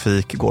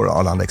högtrafik går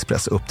Arlanda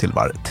Express upp till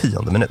var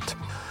 10:e minut.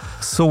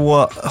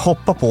 Så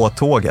hoppa på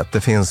tåget.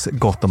 Det finns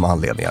gott om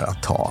anledningar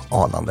att ta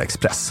Arlanda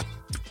Express.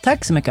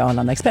 Tack så mycket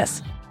Arlanda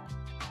Express.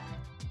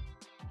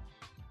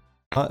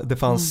 Det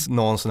fanns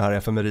någon sån här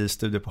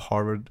fMRI-studie på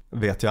Harvard,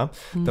 vet jag,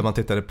 där man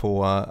tittade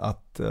på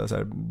att så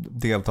här,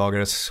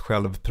 deltagares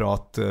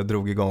självprat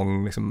drog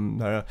igång liksom,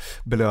 det här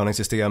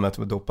belöningssystemet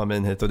med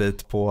dopamin hit och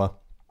dit på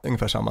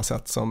ungefär samma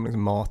sätt som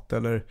liksom, mat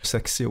eller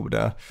sex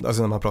gjorde.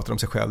 Alltså när man pratar om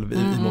sig själv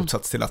i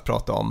motsats till att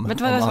prata om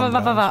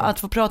andra. Att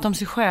få prata om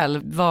sig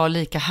själv var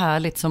lika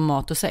härligt som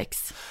mat och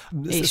sex?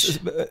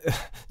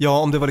 Ja,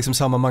 om det var liksom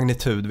samma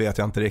magnitud vet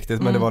jag inte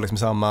riktigt, men det var liksom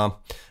samma,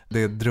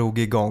 det drog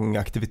igång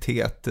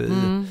aktivitet i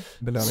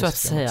belöningssystemet. Så att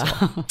säga.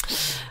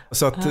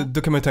 Så att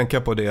då kan man ju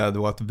tänka på det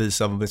då, att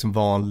visa liksom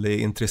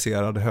vanlig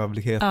intresserad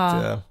hövlighet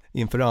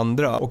inför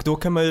andra. Och då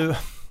kan man ju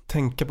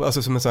tänka på,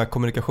 alltså som en sån här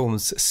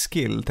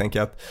kommunikationsskill, tänker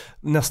jag att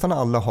nästan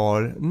alla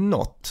har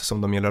något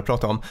som de gillar att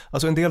prata om.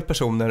 Alltså en del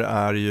personer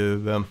är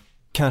ju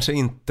kanske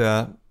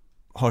inte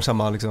har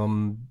samma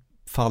liksom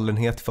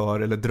fallenhet för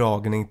eller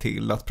dragning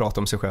till att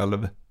prata om sig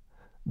själv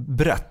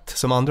brett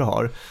som andra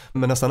har.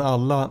 Men nästan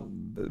alla,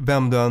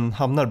 vem du än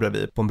hamnar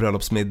bredvid på en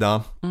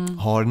bröllopsmiddag,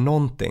 har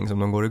någonting som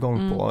de går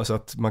igång på. Så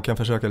att man kan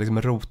försöka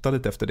liksom rota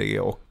lite efter det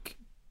och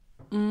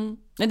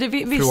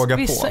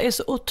vissa är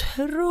så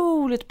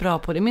otroligt bra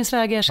på det. Min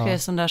svägerska är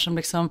sån där som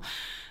liksom,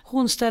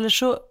 hon ställer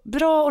så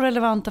bra och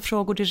relevanta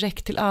frågor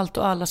direkt till allt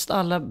och alla, så att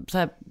alla så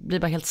här, blir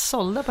bara helt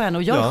sålda på henne.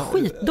 Och jag är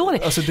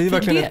skitdålig. Alltså det är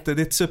verkligen det är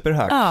ett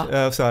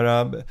superhack. Så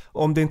här,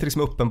 om det inte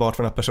liksom är uppenbart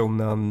för den här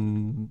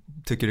personen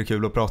tycker det är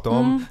kul att prata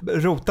om,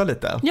 rota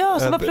lite. Ja,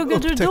 så vad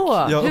pluggade du då?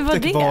 Hur var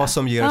det? Vad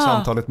som ger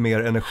samtalet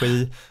mer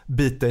energi,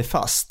 bit dig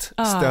fast.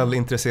 Ställ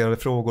intresserade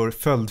frågor,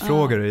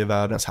 följdfrågor är ju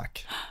världens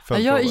hack.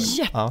 Jag är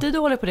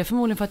jättedålig på det,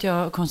 förmodligen för att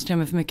jag koncentrerar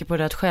mig för mycket på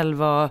det att själv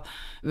vara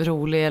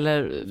rolig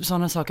eller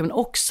sådana saker, men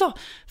också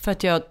för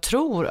att jag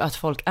tror att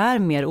folk är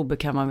mer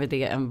obekväma med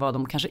det än vad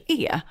de kanske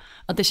är.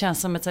 Att det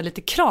känns som ett så här,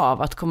 lite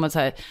krav att komma så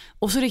här,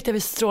 och så riktar vi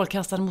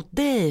strålkastaren mot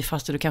dig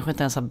fast du kanske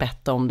inte ens har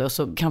bett om det, och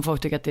så kan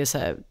folk tycka att det är så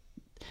här,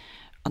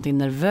 antingen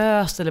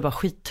nervöst eller bara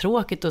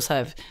skittråkigt och så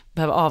här,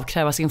 behöva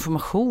avkrävas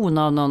information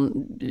av någon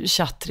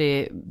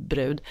chattrig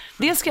brud.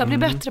 Det ska jag bli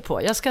bättre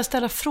på. Jag ska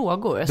ställa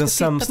frågor. Jag ska den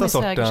sämsta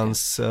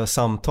sortens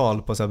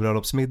samtal på så här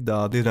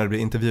bröllopsmiddag, det är när det blir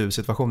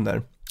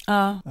intervjusituationer.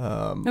 Men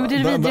det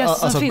är det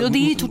vidrigaste som finns, och det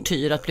är ju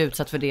tortyr att bli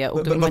utsatt för det.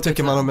 Och vad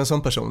tycker man om en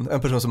sån person?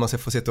 En person som man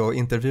får sitta och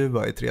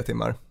intervjua i 3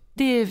 timmar.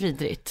 Det är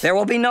vidrigt. There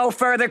will be no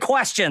further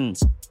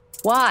questions.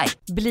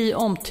 Why? Bli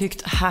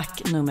omtyckt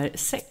hack nummer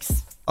 6.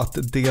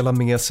 Att dela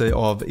med sig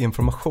av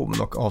information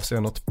och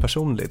avslöja något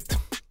personligt.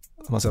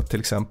 Man har sett till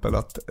exempel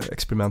att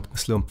experiment med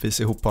slumpvis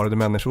ihopparade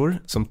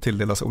människor som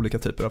tilldelas olika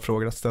typer av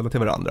frågor att ställa till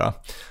varandra.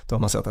 Då har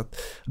man sett att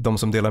de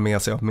som delar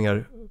med sig av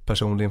mer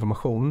personlig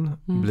information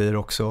blir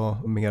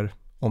också mer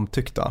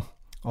omtyckta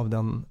av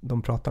den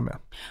de pratar med.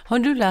 Har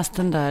du läst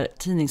den där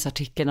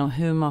tidningsartikeln om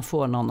hur man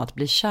får någon att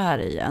bli kär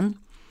igen?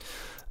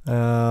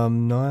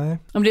 Nej.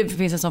 Om det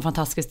finns en sån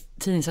fantastisk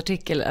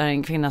tidningsartikel där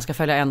en kvinna ska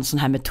följa en sån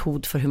här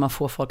metod för hur man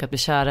får folk att bli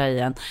kära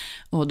igen.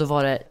 Och då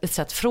var det ett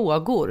sätt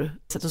frågor,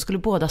 så att de skulle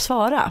båda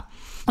svara.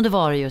 Och då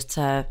var det just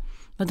så här: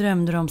 vad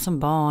drömde du om som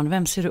barn?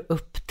 Vem ser du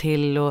upp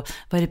till? Och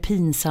vad är det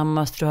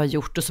pinsammaste du har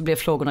gjort? Och så blev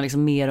frågorna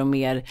liksom mer och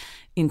mer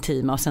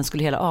intima. Och sen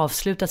skulle hela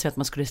avslutas med att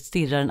man skulle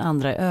stirra den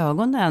andra i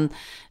ögonen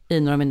i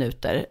några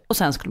minuter. Och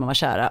sen skulle man vara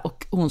kära.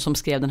 Och hon som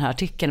skrev den här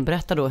artikeln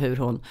berättar då hur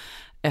hon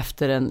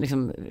efter en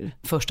liksom,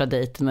 första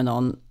dejten med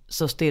någon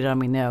så stirrar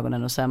de in i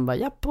ögonen och sen bara,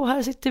 japp, och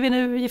här sitter vi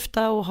nu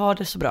gifta och har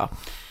det så bra.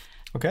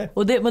 Okay.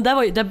 Och det, men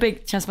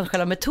där känns som att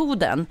själva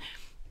metoden,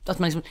 att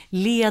man liksom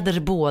leder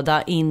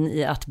båda in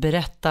i att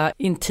berätta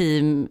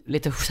intim,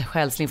 lite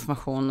själslig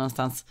information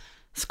någonstans,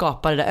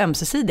 skapar det där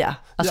ömsesidiga.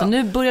 Alltså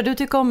nu börjar du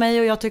tycka om mig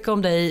och jag tycker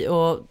om dig,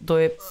 och då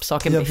är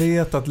saken Jag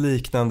vet att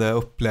liknande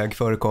upplägg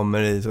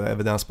förekommer i så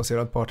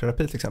evidensbaserad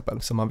parterapi till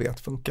exempel, som man vet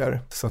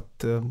funkar. Så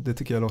att det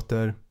tycker jag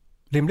låter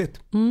rimligt.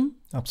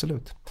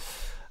 Absolut.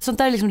 Sånt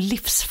där är liksom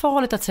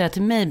livsfarligt att säga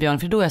till mig, Björn,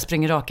 för då jag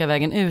springer raka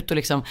vägen ut och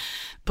liksom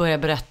börjar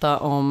berätta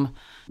om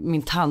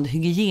min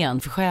tandhygien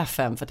för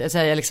chefen. För att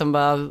jag liksom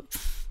bara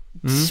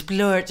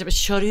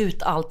kör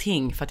ut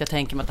allting för att jag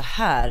tänker mig att det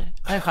här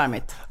är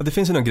charmigt. Ja, det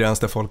finns ju någon gräns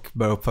där folk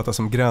börjar uppfatta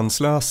som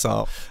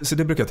gränslösa. Så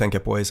det brukar jag tänka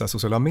på i så här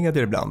sociala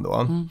medier ibland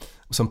då.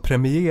 Som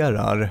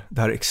premierar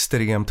det här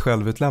extremt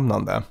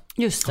självutlämnande.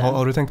 Just det.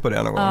 Har du tänkt på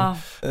det någon gång?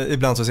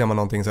 Ibland så ser man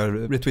någonting så här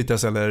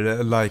retweetas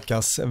eller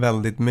likas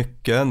väldigt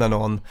mycket när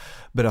någon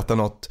berättar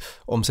något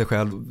om sig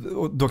själv.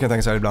 Och då kan jag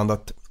tänka så här ibland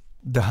att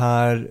det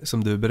här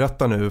som du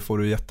berättar nu får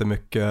du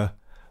jättemycket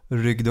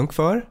ryggdunk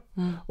för.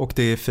 Och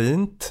det är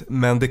fint,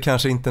 men det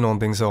kanske inte är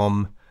någonting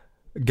som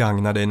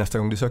gagnar dig nästa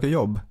gång du söker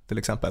jobb till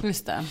exempel.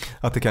 Just det.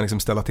 Att det kan liksom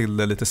ställa till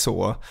det lite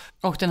så.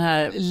 Och den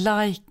här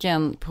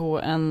liken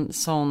på en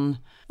sån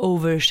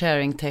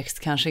oversharing text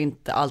kanske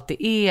inte alltid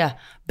är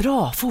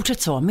bra,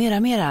 fortsätt så,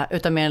 mera,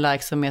 utan mer en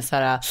like som är så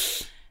här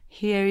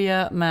hear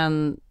you,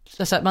 men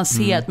alltså, man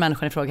ser att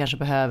människan i fråga kanske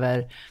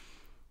behöver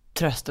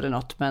tröst eller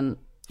något, men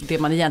det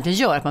man egentligen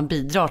gör är att man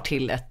bidrar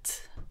till ett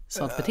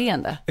sånt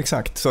beteende.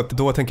 Exakt, så att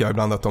då tänker jag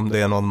ibland att om det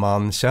är någon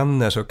man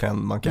känner så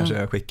kan man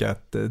kanske skicka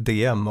ett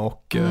DM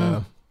och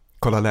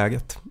kolla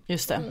läget.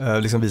 Just det.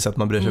 Liksom visa att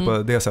man bryr sig på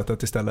det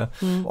sättet istället.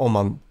 Om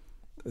man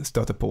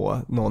stöter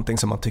på någonting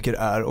som man tycker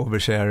är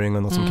oversharing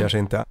och något som kanske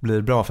inte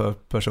blir bra för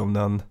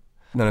personen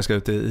när den ska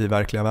ut i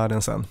verkliga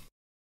världen sen.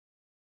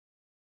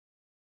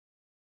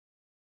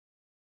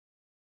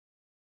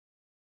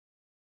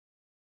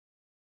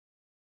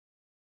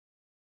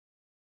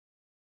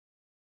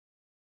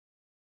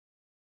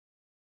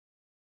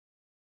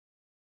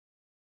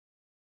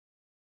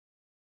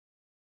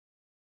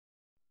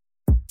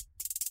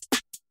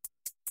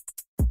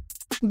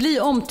 Bli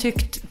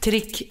omtyckt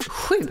trick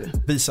 7.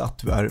 Visa att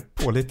du är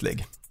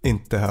pålitlig.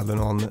 Inte heller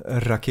någon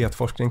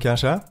raketforskning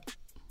kanske.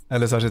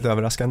 Eller särskilt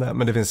överraskande.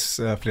 Men det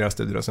finns flera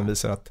studier som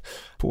visar att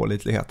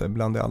pålitlighet är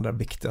bland det allra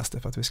viktigaste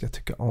för att vi ska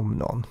tycka om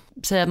någon.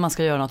 Säg att man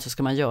ska göra något så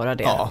ska man göra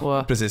det.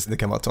 Ja, precis. Det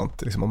kan vara ett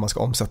sånt. Liksom, om man ska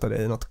omsätta det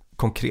i något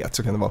konkret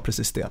så kan det vara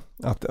precis det.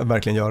 Att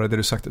verkligen göra det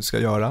du sagt att du ska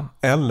göra.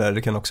 Eller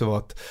det kan också vara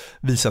att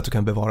visa att du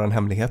kan bevara en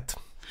hemlighet.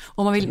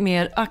 Om man vill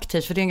mer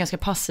aktivt, för det är en ganska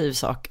passiv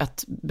sak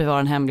att bevara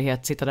en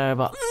hemlighet, sitta där och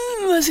bara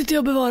vad sitter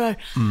jag och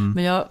bevarar.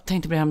 Men jag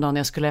tänkte på det häromdagen när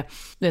jag skulle,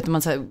 vet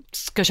man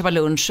ska köpa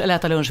lunch eller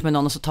äta lunch med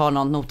någon och så tar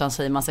någon notan,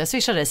 säger man, så jag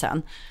swishar dig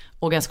sen.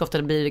 Och ganska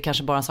ofta blir det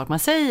kanske bara en sak man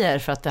säger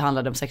för att det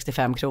handlade om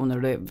 65 kronor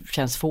och det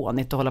känns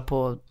fånigt att hålla på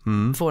och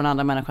få en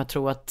annan människa att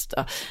tro att...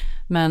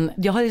 Men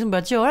jag har liksom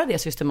börjat göra det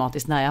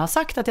systematiskt när jag har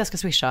sagt att jag ska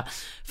swisha,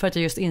 för att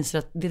jag just inser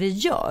att det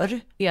gör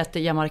är att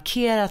jag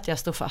markerar att jag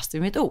står fast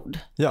vid mitt ord.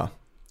 Ja.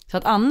 Så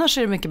att annars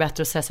är det mycket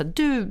bättre att säga så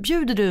här,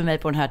 bjuder du mig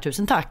på den här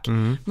 1000 tack.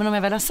 Men om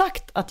jag väl har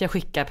sagt att jag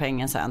skickar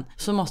pengen sen,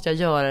 så måste jag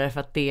göra det för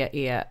att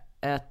det är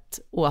ett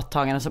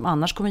åtagande som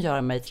annars kommer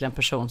göra mig till en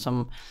person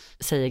som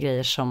säger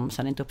grejer som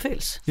sen inte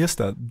uppfylls.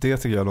 Just det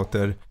tycker jag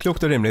låter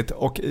klokt och rimligt.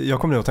 Och jag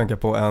kommer nu att tänka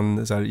på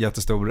en så här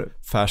jättestor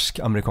färsk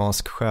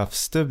amerikansk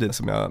chefsstudie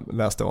som jag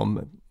läste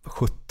om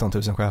 17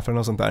 000 chefer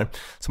och sånt där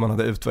som man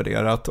hade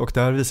utvärderat. Och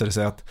där visade det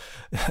sig att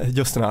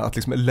just den här att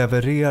liksom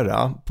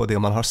leverera på det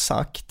man har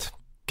sagt,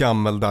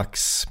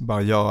 gammeldags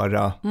bara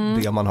göra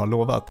det man har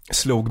lovat,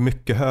 slog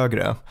mycket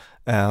högre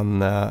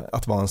än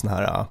att vara en sån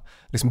här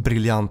liksom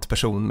briljant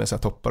person med så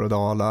här toppar och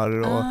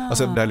dalar och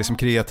alltså det liksom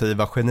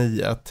kreativa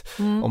geniet.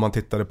 Om man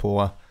tittade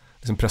på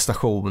liksom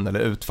prestation eller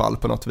utfall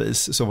på något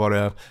vis, så var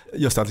det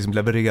just att liksom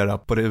leverera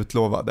på det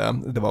utlovade.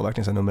 Det var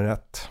verkligen så nummer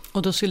 1.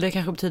 Och då skulle det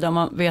kanske betyda, om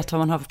man vet vad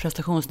man har för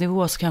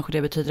prestationsnivå, så kanske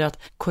det betyder att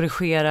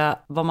korrigera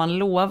vad man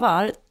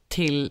lovar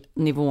till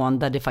nivån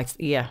där det faktiskt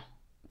är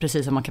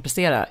precis som man kan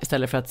prestera,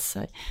 istället för att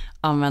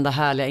använda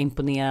härliga,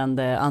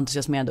 imponerande,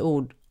 entusiasmerande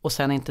ord och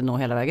sen inte nå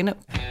hela vägen upp.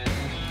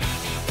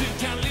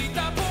 Du kan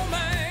lita på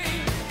mig.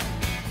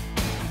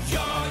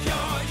 Ja,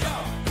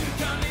 du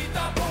kan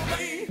lita på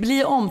mig.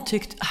 Bli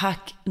omtyckt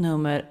hack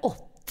nummer 8.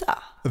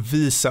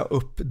 Visa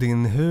upp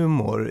din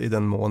humor i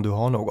den mån du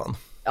har någon.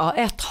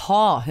 Ja,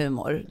 ha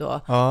humor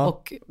då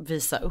och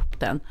visa upp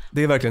den.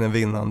 Det är verkligen en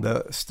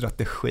vinnande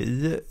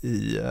strategi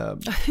i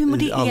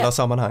alla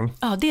sammanhang.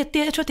 Ja, jag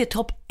tror att det är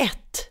topp 1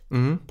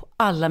 på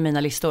alla mina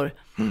listor.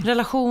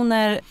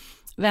 Relationer,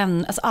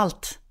 vänner, alltså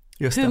allt.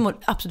 Humor,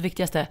 absolut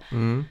viktigaste.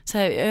 Så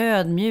här,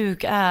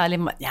 ödmjuk, ärlig,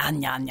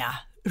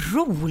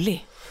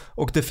 rolig.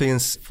 Och det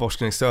finns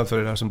forskningsstöd för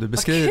det där som du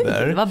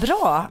beskriver. Kul, vad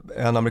bra.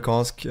 En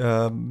amerikansk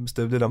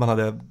studie där man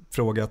hade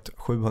frågat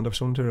 700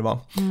 personer, tror jag det var,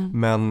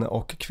 män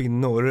och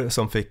kvinnor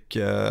som fick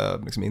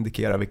liksom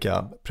indikera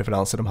vilka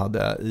preferenser de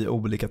hade i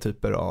olika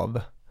typer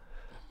av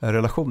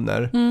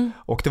relationer.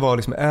 Och det var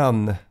liksom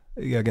en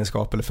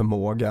egenskap eller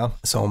förmåga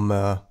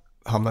som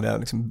hamnade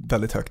liksom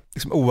väldigt högt,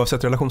 liksom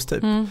oavsett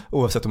relationstyp.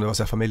 Oavsett om det var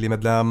så här,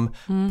 familjemedlem,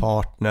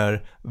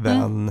 partner,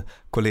 vän,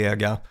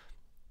 kollega.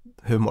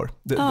 Humor.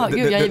 Det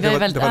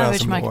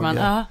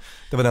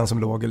var den som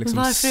låg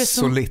liksom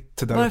solitt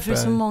där uppe. Varför är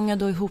så många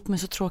då ihop med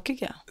så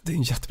tråkiga? Det är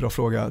en jättebra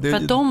fråga. För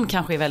att de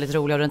kanske är väldigt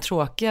roliga och den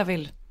tråkiga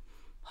vill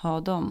ha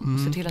dem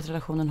och se till att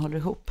relationen håller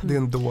ihop. Det är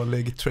en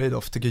dålig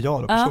trade-off tycker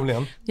jag då,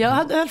 personligen. Jag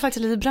höll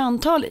faktiskt lite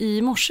brandtal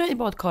i morse i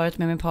badkaret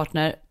med min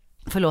partner.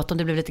 Förlåt om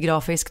det blev lite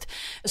grafiskt.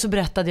 Så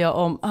berättade jag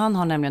om, han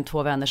har nämligen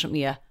 2 vänner som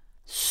är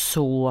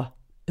så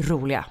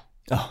roliga.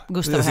 Ja,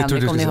 Gustav och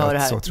Henrik, om ni hör det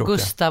här.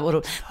 Gustav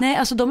och nej,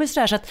 alltså de är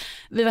sådär så att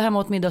vi var hemma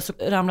åt middag så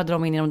ramlade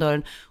de in genom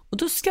dörren. Och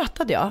då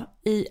skrattade jag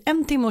i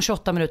 1 timme och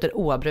 28 minuter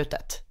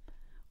oavbrutet.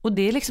 Och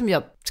det är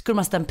liksom, skulle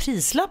man ställa en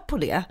prislapp på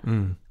det?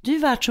 Det är ju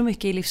värt så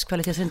mycket i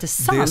livskvalitet så det är inte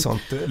sant. Det är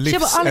sånt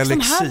livselixir. Alla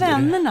de här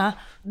vännerna,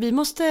 vi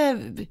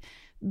måste,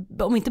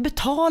 om inte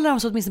betala dem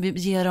så åtminstone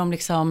ge dem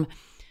liksom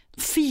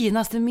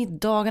finaste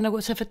middagarna.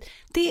 För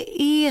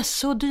det är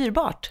så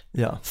dyrbart.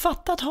 Ja.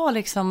 Fatta att ha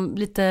liksom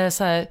lite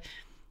så här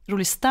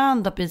rolig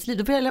stand-up i sitt liv.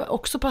 Då vill jag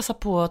också passa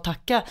på att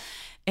tacka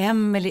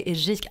Emily,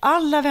 Erik,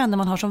 alla vänner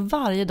man har som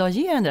varje dag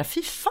ger en där.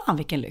 Fy fan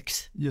vilken lyx.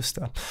 Just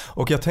det.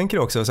 Och jag tänker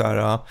också så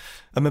här,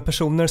 men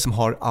personer som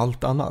har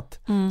allt annat.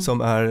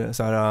 Som är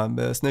så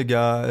här,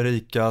 snygga,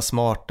 rika,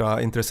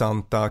 smarta,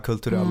 intressanta,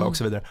 kulturella och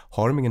så vidare.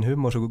 Har de ingen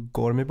humor så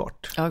går de ju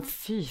bort. Ja,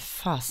 fy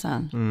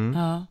fasen.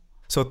 Ja.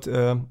 Så att,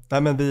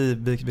 nej men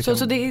vi kan,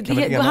 så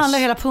det handlar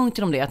hela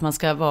punkten om det, att man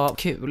ska vara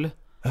kul.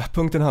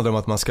 Punkten handlar om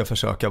att man ska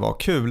försöka vara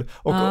kul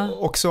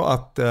och också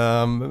att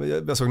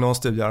jag såg någon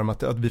studie om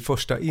att vid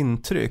första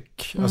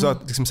intryck, alltså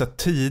att liksom så här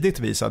tidigt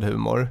visad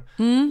humor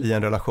i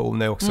en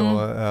relation är också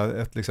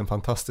ett liksom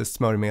fantastiskt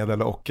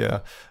smörjmedel och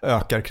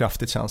ökar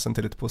kraftigt chansen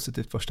till ett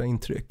positivt första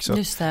intryck. Så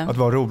att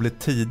vara roligt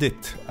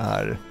tidigt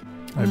är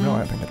bra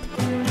helt enkelt.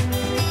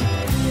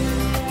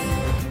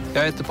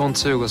 Jag heter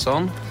Pontus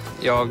Hugosson.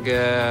 Jag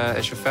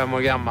är 25 år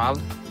gammal,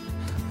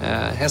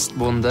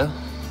 hästbonde,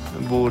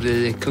 bor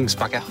i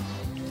Kungsbacka.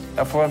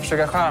 Jag får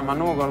försöka skärma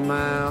någon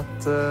med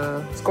att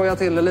skoja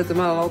till det lite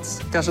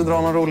mellanåt. Kanske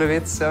dra någon rolig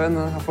vits. Jag vet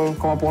inte, jag får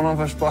komma på någon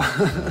först bara.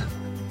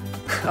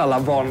 Alla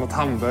barn mot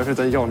Hamburg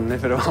utan Johnny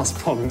för det var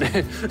hans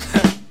ponny.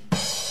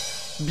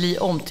 Bli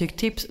omtyckt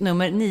tips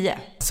nummer 9.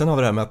 Sen har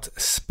vi det här med att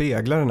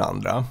spegla den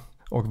andra.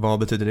 Och vad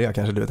betyder det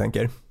kanske du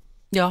tänker?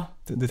 Ja.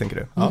 Det tänker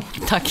du? Ja.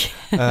 Tack.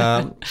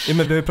 Men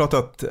vi har ju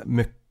pratat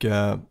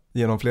mycket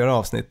genom flera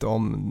avsnitt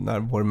om när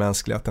vår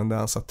mänskliga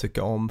tendens att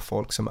tycka om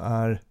folk som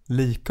är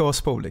lika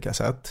oss på olika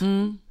sätt.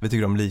 Vi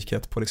tycker om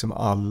likhet på liksom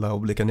alla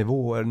olika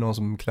nivåer. Någon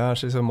som klär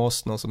sig som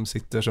oss, någon som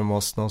sitter som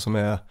oss, någon som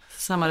är...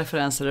 Samma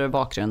referenser eller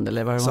bakgrund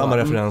eller vad det var. Samma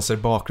referenser,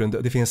 bakgrund.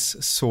 Det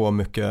finns så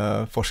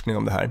mycket forskning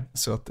om det här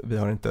så att vi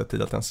har inte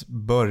tid att ens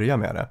börja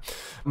med det.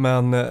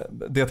 Men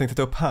det jag tänkte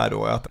ta upp här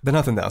då är att den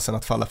här tendensen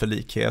att falla för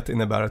likhet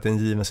innebär att en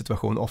given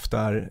situation ofta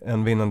är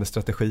en vinnande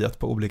strategi att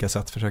på olika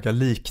sätt försöka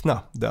likna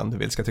den du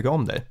vill ska tycka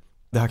om dig.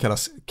 Det här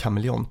kallas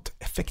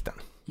kameleonteffekten.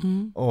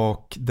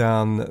 Och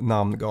den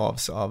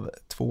namngavs av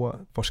 2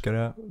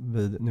 forskare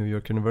vid New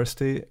York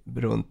University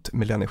runt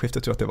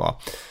millennieskiftet tror jag att det var.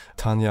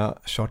 Tanya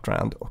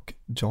Chartrand och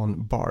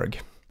John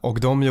Barg. Och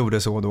de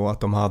gjorde så då att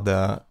de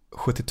hade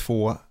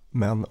 72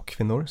 män och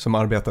kvinnor som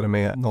arbetade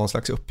med någon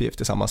slags uppgift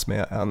tillsammans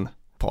med en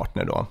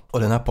partner då. Och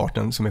den här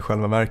partnern som i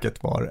själva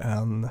verket var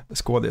en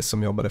skådis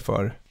som jobbade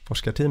för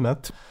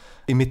forskarteamet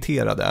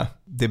imiterade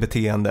det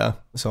beteende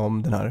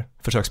som den här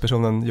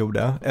försökspersonen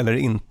gjorde eller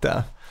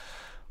inte.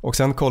 Och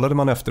sen kollade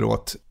man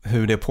efteråt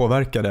hur det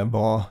påverkade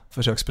vad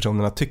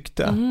försökspersonerna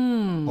tyckte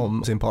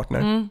om sin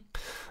partner.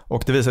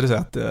 Och det visade sig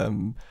att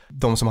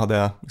de som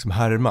hade liksom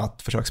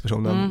härmat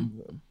försökspersonen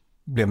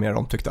blev mer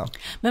omtyckta.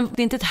 Men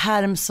det är inte ett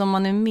härm som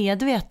man är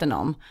medveten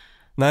om.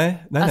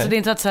 Nej. Alltså det är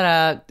inte att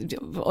såhär,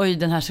 oj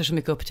den här ser så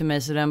mycket upp till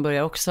mig så den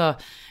börjar också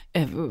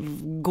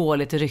gå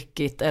lite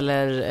ryckigt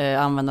eller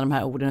använda de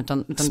här orden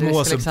utan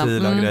små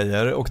subtila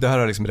grejer och det här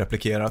har liksom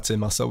replikerats i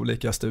massa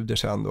olika studier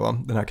sen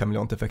då, den här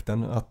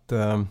kameleonteffekten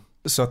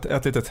så att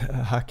ett litet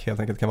hack helt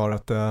enkelt kan vara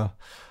att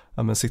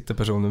men sitter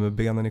personen med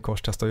benen i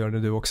kors, testa och gör det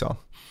du också.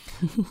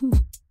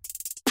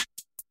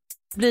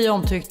 Bli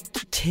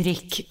omtyckt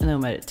trick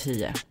nummer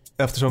 10.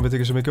 Eftersom vi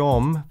tycker så mycket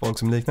om folk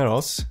som liknar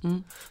oss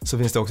så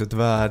finns det också ett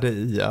värde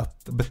i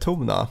att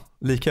betona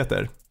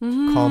likheter.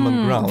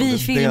 Common ground. Vi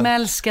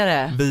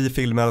filmälskare. Vi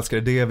filmälskare,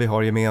 det vi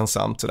har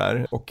gemensamt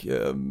sådär. Och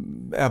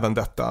även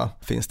detta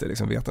finns det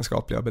liksom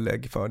vetenskapliga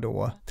belägg för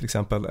då. Till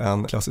exempel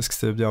en klassisk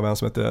studie av en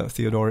som heter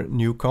Theodore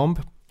Newcomb.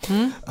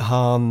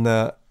 Han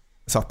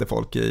satte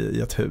folk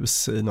i ett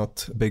hus i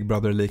något Big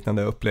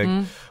Brother-liknande upplägg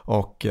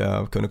och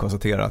kunde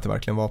konstatera att det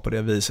verkligen var på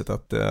det viset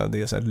att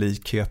det är så här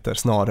likheter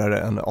snarare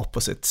än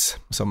opposites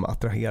som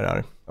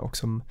attraherar och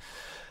som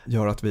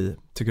gör att vi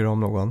tycker om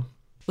någon.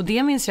 Och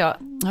det minns jag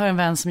har en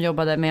vän som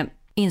jobbade med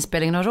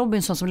inspelningen av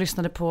Robinson som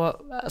lyssnade på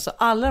alltså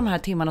alla de här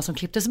timmarna som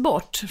klipptes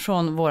bort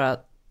från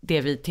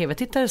det vi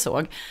tv-tittare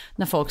såg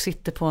när folk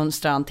sitter på en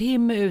strand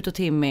timme ut och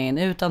timme in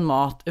utan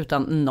mat,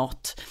 utan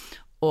något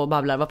och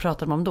babblar. Vad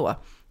pratar de om då?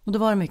 Och då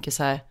var det mycket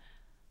så här,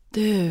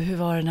 du, hur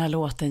var den här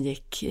låten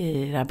gick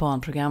i det här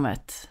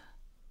barnprogrammet?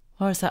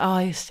 Var det så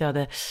här, just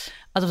det.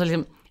 Att de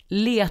liksom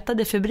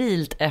letade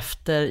febrilt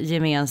efter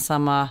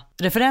gemensamma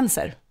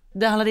referenser.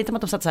 Det handlade inte om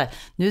att de satt så här,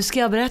 nu ska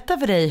jag berätta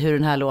för dig hur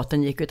den här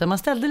låten gick. Utan man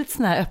ställde lite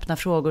såna här öppna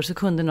frågor så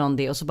kunde någon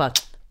det. Och så bara,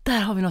 där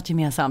har vi något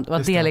gemensamt. Och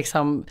att det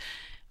liksom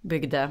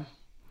byggde.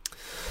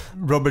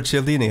 Robert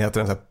Cialdini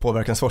heter en sån här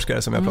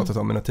påverkansforskare som jag pratat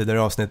om i något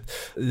tidigare avsnitt.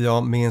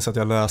 Jag minns att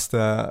jag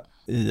läste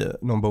i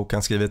någon bok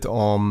han skrivit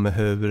om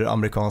hur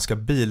amerikanska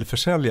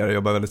bilförsäljare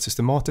jobbar väldigt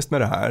systematiskt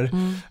med det här.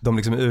 De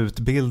liksom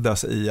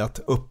utbildas i att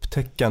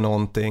upptäcka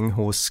någonting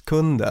hos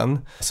kunden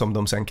som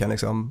de sen kan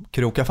liksom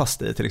kroka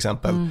fast i, till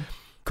exempel.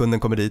 Kunden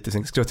kommer dit i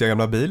sin skruttiga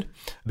gamla bil.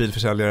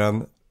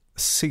 Bilförsäljaren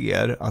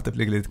ser att det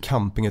ligger lite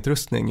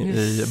campingutrustning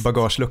i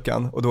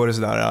bagageluckan, och då är det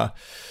sådär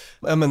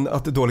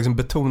att då liksom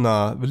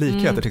betona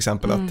likheter, till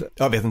exempel att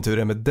jag vet inte hur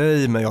det är med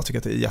dig, men jag tycker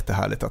att det är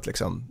jättehärligt att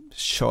liksom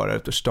köra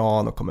ut ur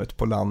stan och komma ut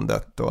på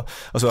landet och,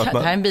 alltså att man,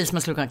 det här är en bil som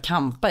man skulle kunna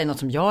campa i, något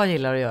som jag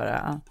gillar att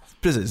göra.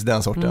 Precis,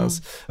 den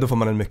sortens. Då får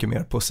man en mycket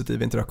mer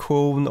positiv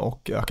interaktion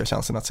och ökar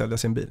chansen att sälja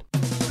sin bil.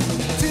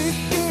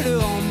 Tycker du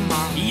om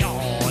man?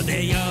 Ja,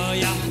 det gör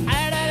jag.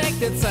 Är det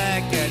riktigt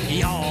säkert?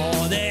 Ja,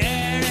 det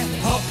är det.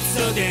 Hopp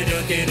så det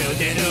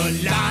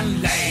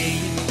rullar lej.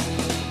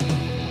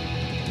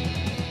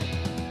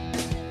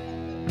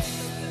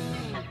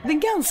 Det är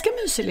en ganska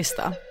mysig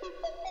lista.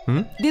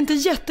 Det är inte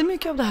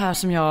jättemycket av det här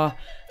som jag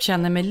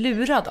känner mig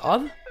lurad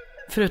av.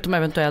 Förutom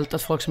eventuellt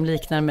att folk som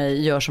liknar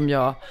mig gör som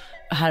jag,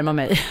 härmar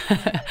mig,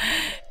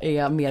 är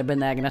jag mer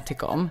benägen att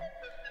tycka om.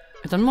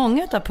 Utan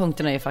många av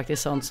punkterna är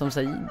faktiskt sånt som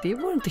säger, det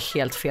vore inte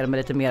helt fel med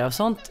lite mer av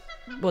sånt.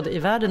 Både i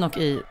världen och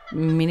i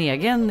min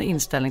egen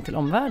inställning till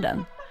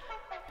omvärlden.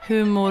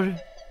 Humor,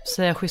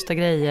 säga schyssta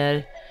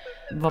grejer,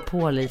 vara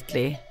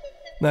pålitlig.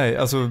 Nej,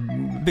 alltså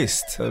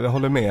visst, jag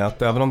håller med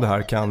att även om det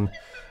här kan,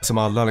 som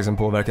alla liksom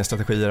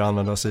påverkansstrategier,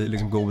 användas i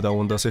liksom goda och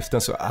onda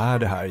syften, så är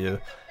det här ju,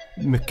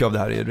 mycket av det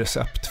här är ju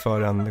recept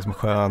för en liksom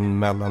skön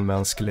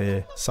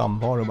mellanmänsklig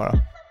samvaro bara.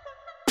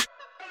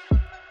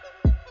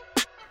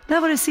 Det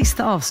här var det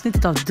sista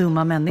avsnittet av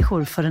Dumma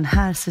människor för den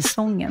här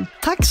säsongen.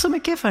 Tack så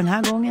mycket för den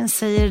här gången,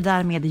 säger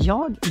därmed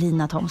jag,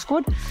 Lina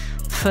Thomsgård,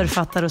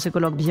 författare och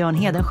psykolog Björn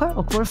Hedensjö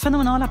och vår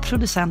fenomenala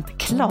producent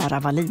Clara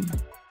Wallin.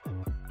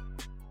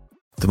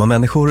 Dumma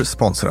människor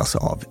sponsras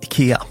av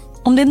IKEA.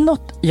 Om det är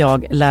något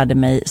jag lärde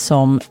mig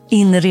som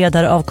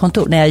inredare av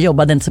kontor, när jag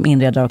jobbade inte som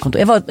inredare av kontor,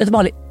 jag var ett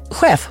vanligt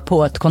chef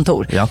på ett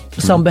kontor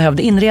som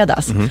behövde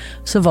inredas,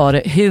 så var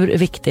det hur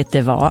viktigt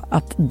det var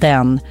att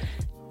den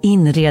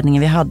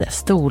inredningen vi hade,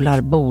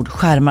 stolar, bord,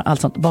 skärmar,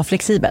 allt sånt, var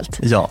flexibelt.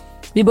 Ja.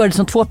 Vi började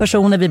som 2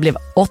 personer, vi blev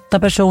 8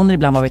 personer,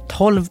 ibland var vi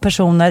 12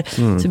 personer.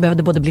 Så vi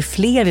behövde både bli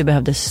fler, vi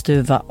behövde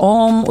stuva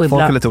om. Och folk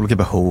ibland, har lite olika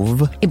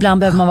behov. Ibland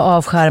behöver man vara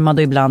avskärmad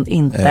och ibland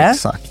inte.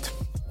 Exakt.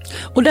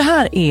 Och det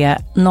här är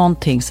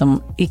någonting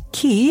som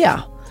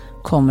IKEA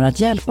kommer att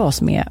hjälpa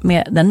oss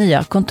med den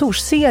nya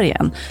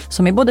kontorsserien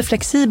som är både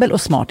flexibel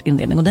och smart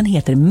inredning, och den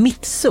heter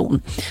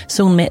Mittzon.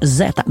 Zon med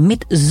Z,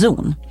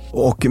 Mittzon.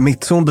 Och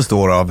Mittzon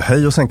består av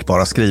höj- och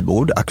sänkbara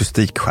skrivbord,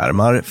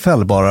 akustikskärmar,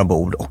 fällbara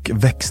bord och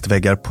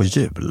växtväggar på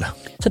hjul.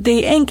 Så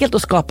det är enkelt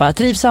att skapa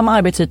trivsamma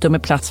arbetsytor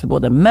med plats för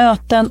både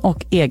möten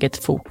och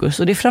eget fokus.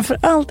 Och det är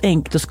framförallt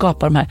enkelt att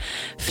skapa de här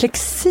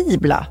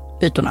flexibla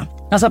ytorna.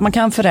 Alltså att man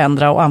kan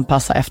förändra och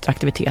anpassa efter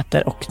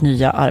aktiviteter och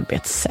nya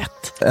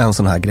arbetssätt. En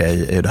sån här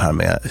grej är ju det här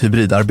med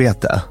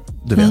hybridarbete.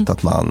 Du vet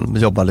att man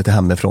jobbar lite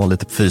hemifrån,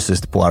 lite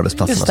fysiskt på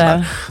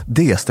arbetsplatsen.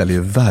 Det ställer ju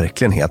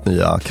verkligen helt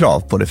nya krav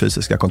på det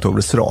fysiska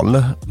kontorets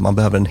roll. Man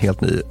behöver en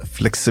helt ny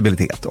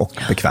flexibilitet och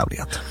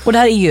bekvämlighet. Och det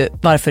här är ju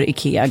varför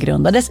IKEA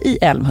grundades i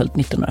Älmhult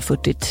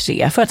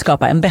 1943. För att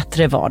skapa en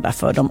bättre vardag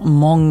för de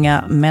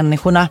många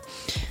människorna.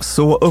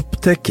 Så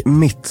upptäck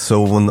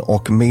Mittzon,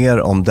 och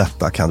mer om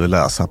detta kan du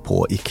läsa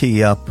på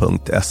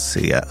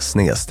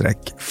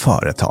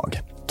ikea.se/företag.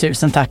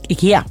 Tusen tack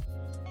IKEA!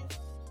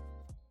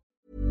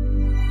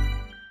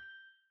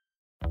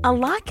 A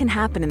lot can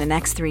happen in the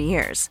next 3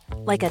 years.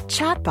 Like a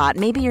chatbot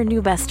may be your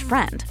new best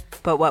friend.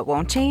 But what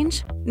won't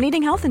change?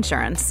 Needing health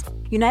insurance.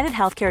 United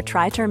Healthcare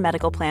Tri-Term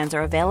Medical Plans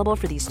are available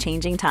for these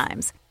changing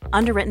times.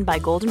 Underwritten by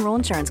Golden Rule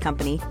Insurance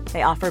Company,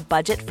 they offer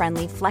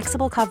budget-friendly,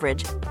 flexible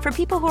coverage for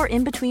people who are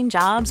in between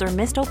jobs or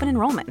missed open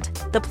enrollment.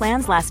 The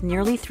plans last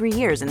nearly 3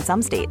 years in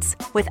some states,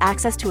 with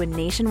access to a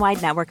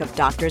nationwide network of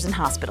doctors and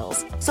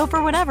hospitals. So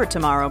for whatever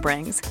tomorrow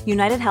brings,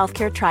 United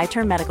Healthcare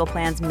Tri-Term Medical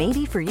Plans may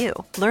be for you.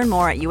 Learn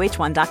more at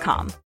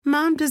uh1.com.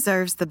 Mom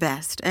deserves the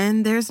best,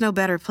 and there's no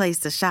better place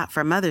to shop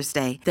for Mother's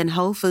Day than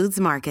Whole Foods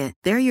Market.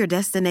 They're your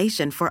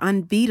destination for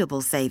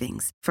unbeatable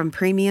savings, from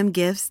premium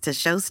gifts to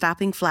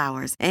show-stopping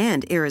flowers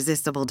and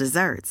irresistible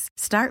desserts.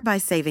 Start by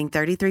saving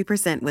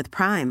 33% with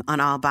Prime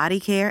on all body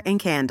care and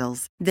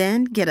candles.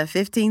 Then get a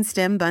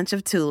 15-stem bunch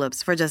of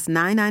tulips for just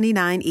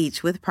 $9.99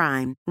 each with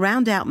Prime.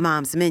 Round out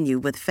Mom's menu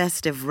with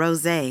festive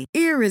rosé,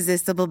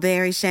 irresistible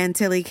berry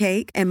chantilly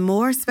cake, and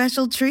more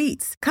special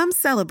treats. Come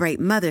celebrate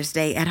Mother's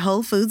Day at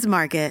Whole Foods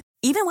Market.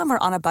 Even when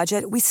we're on a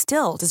budget, we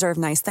still deserve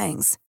nice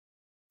things.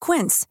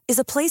 Quince is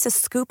a place to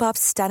scoop up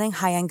stunning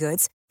high-end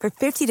goods for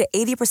 50 to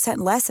 80%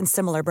 less than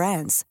similar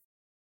brands.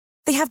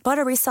 They have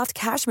buttery soft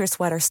cashmere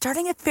sweaters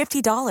starting at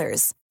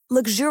 $50,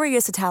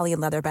 luxurious Italian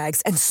leather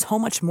bags, and so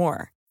much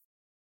more.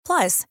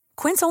 Plus,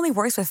 Quince only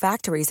works with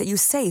factories that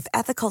use safe,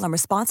 ethical, and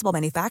responsible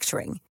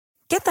manufacturing.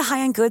 Get the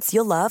high-end goods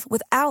you'll love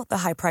without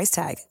the high price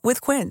tag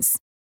with Quince.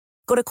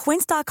 Go to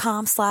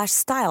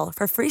quince.com/style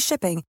for free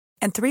shipping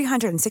and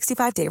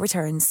 365-day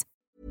returns.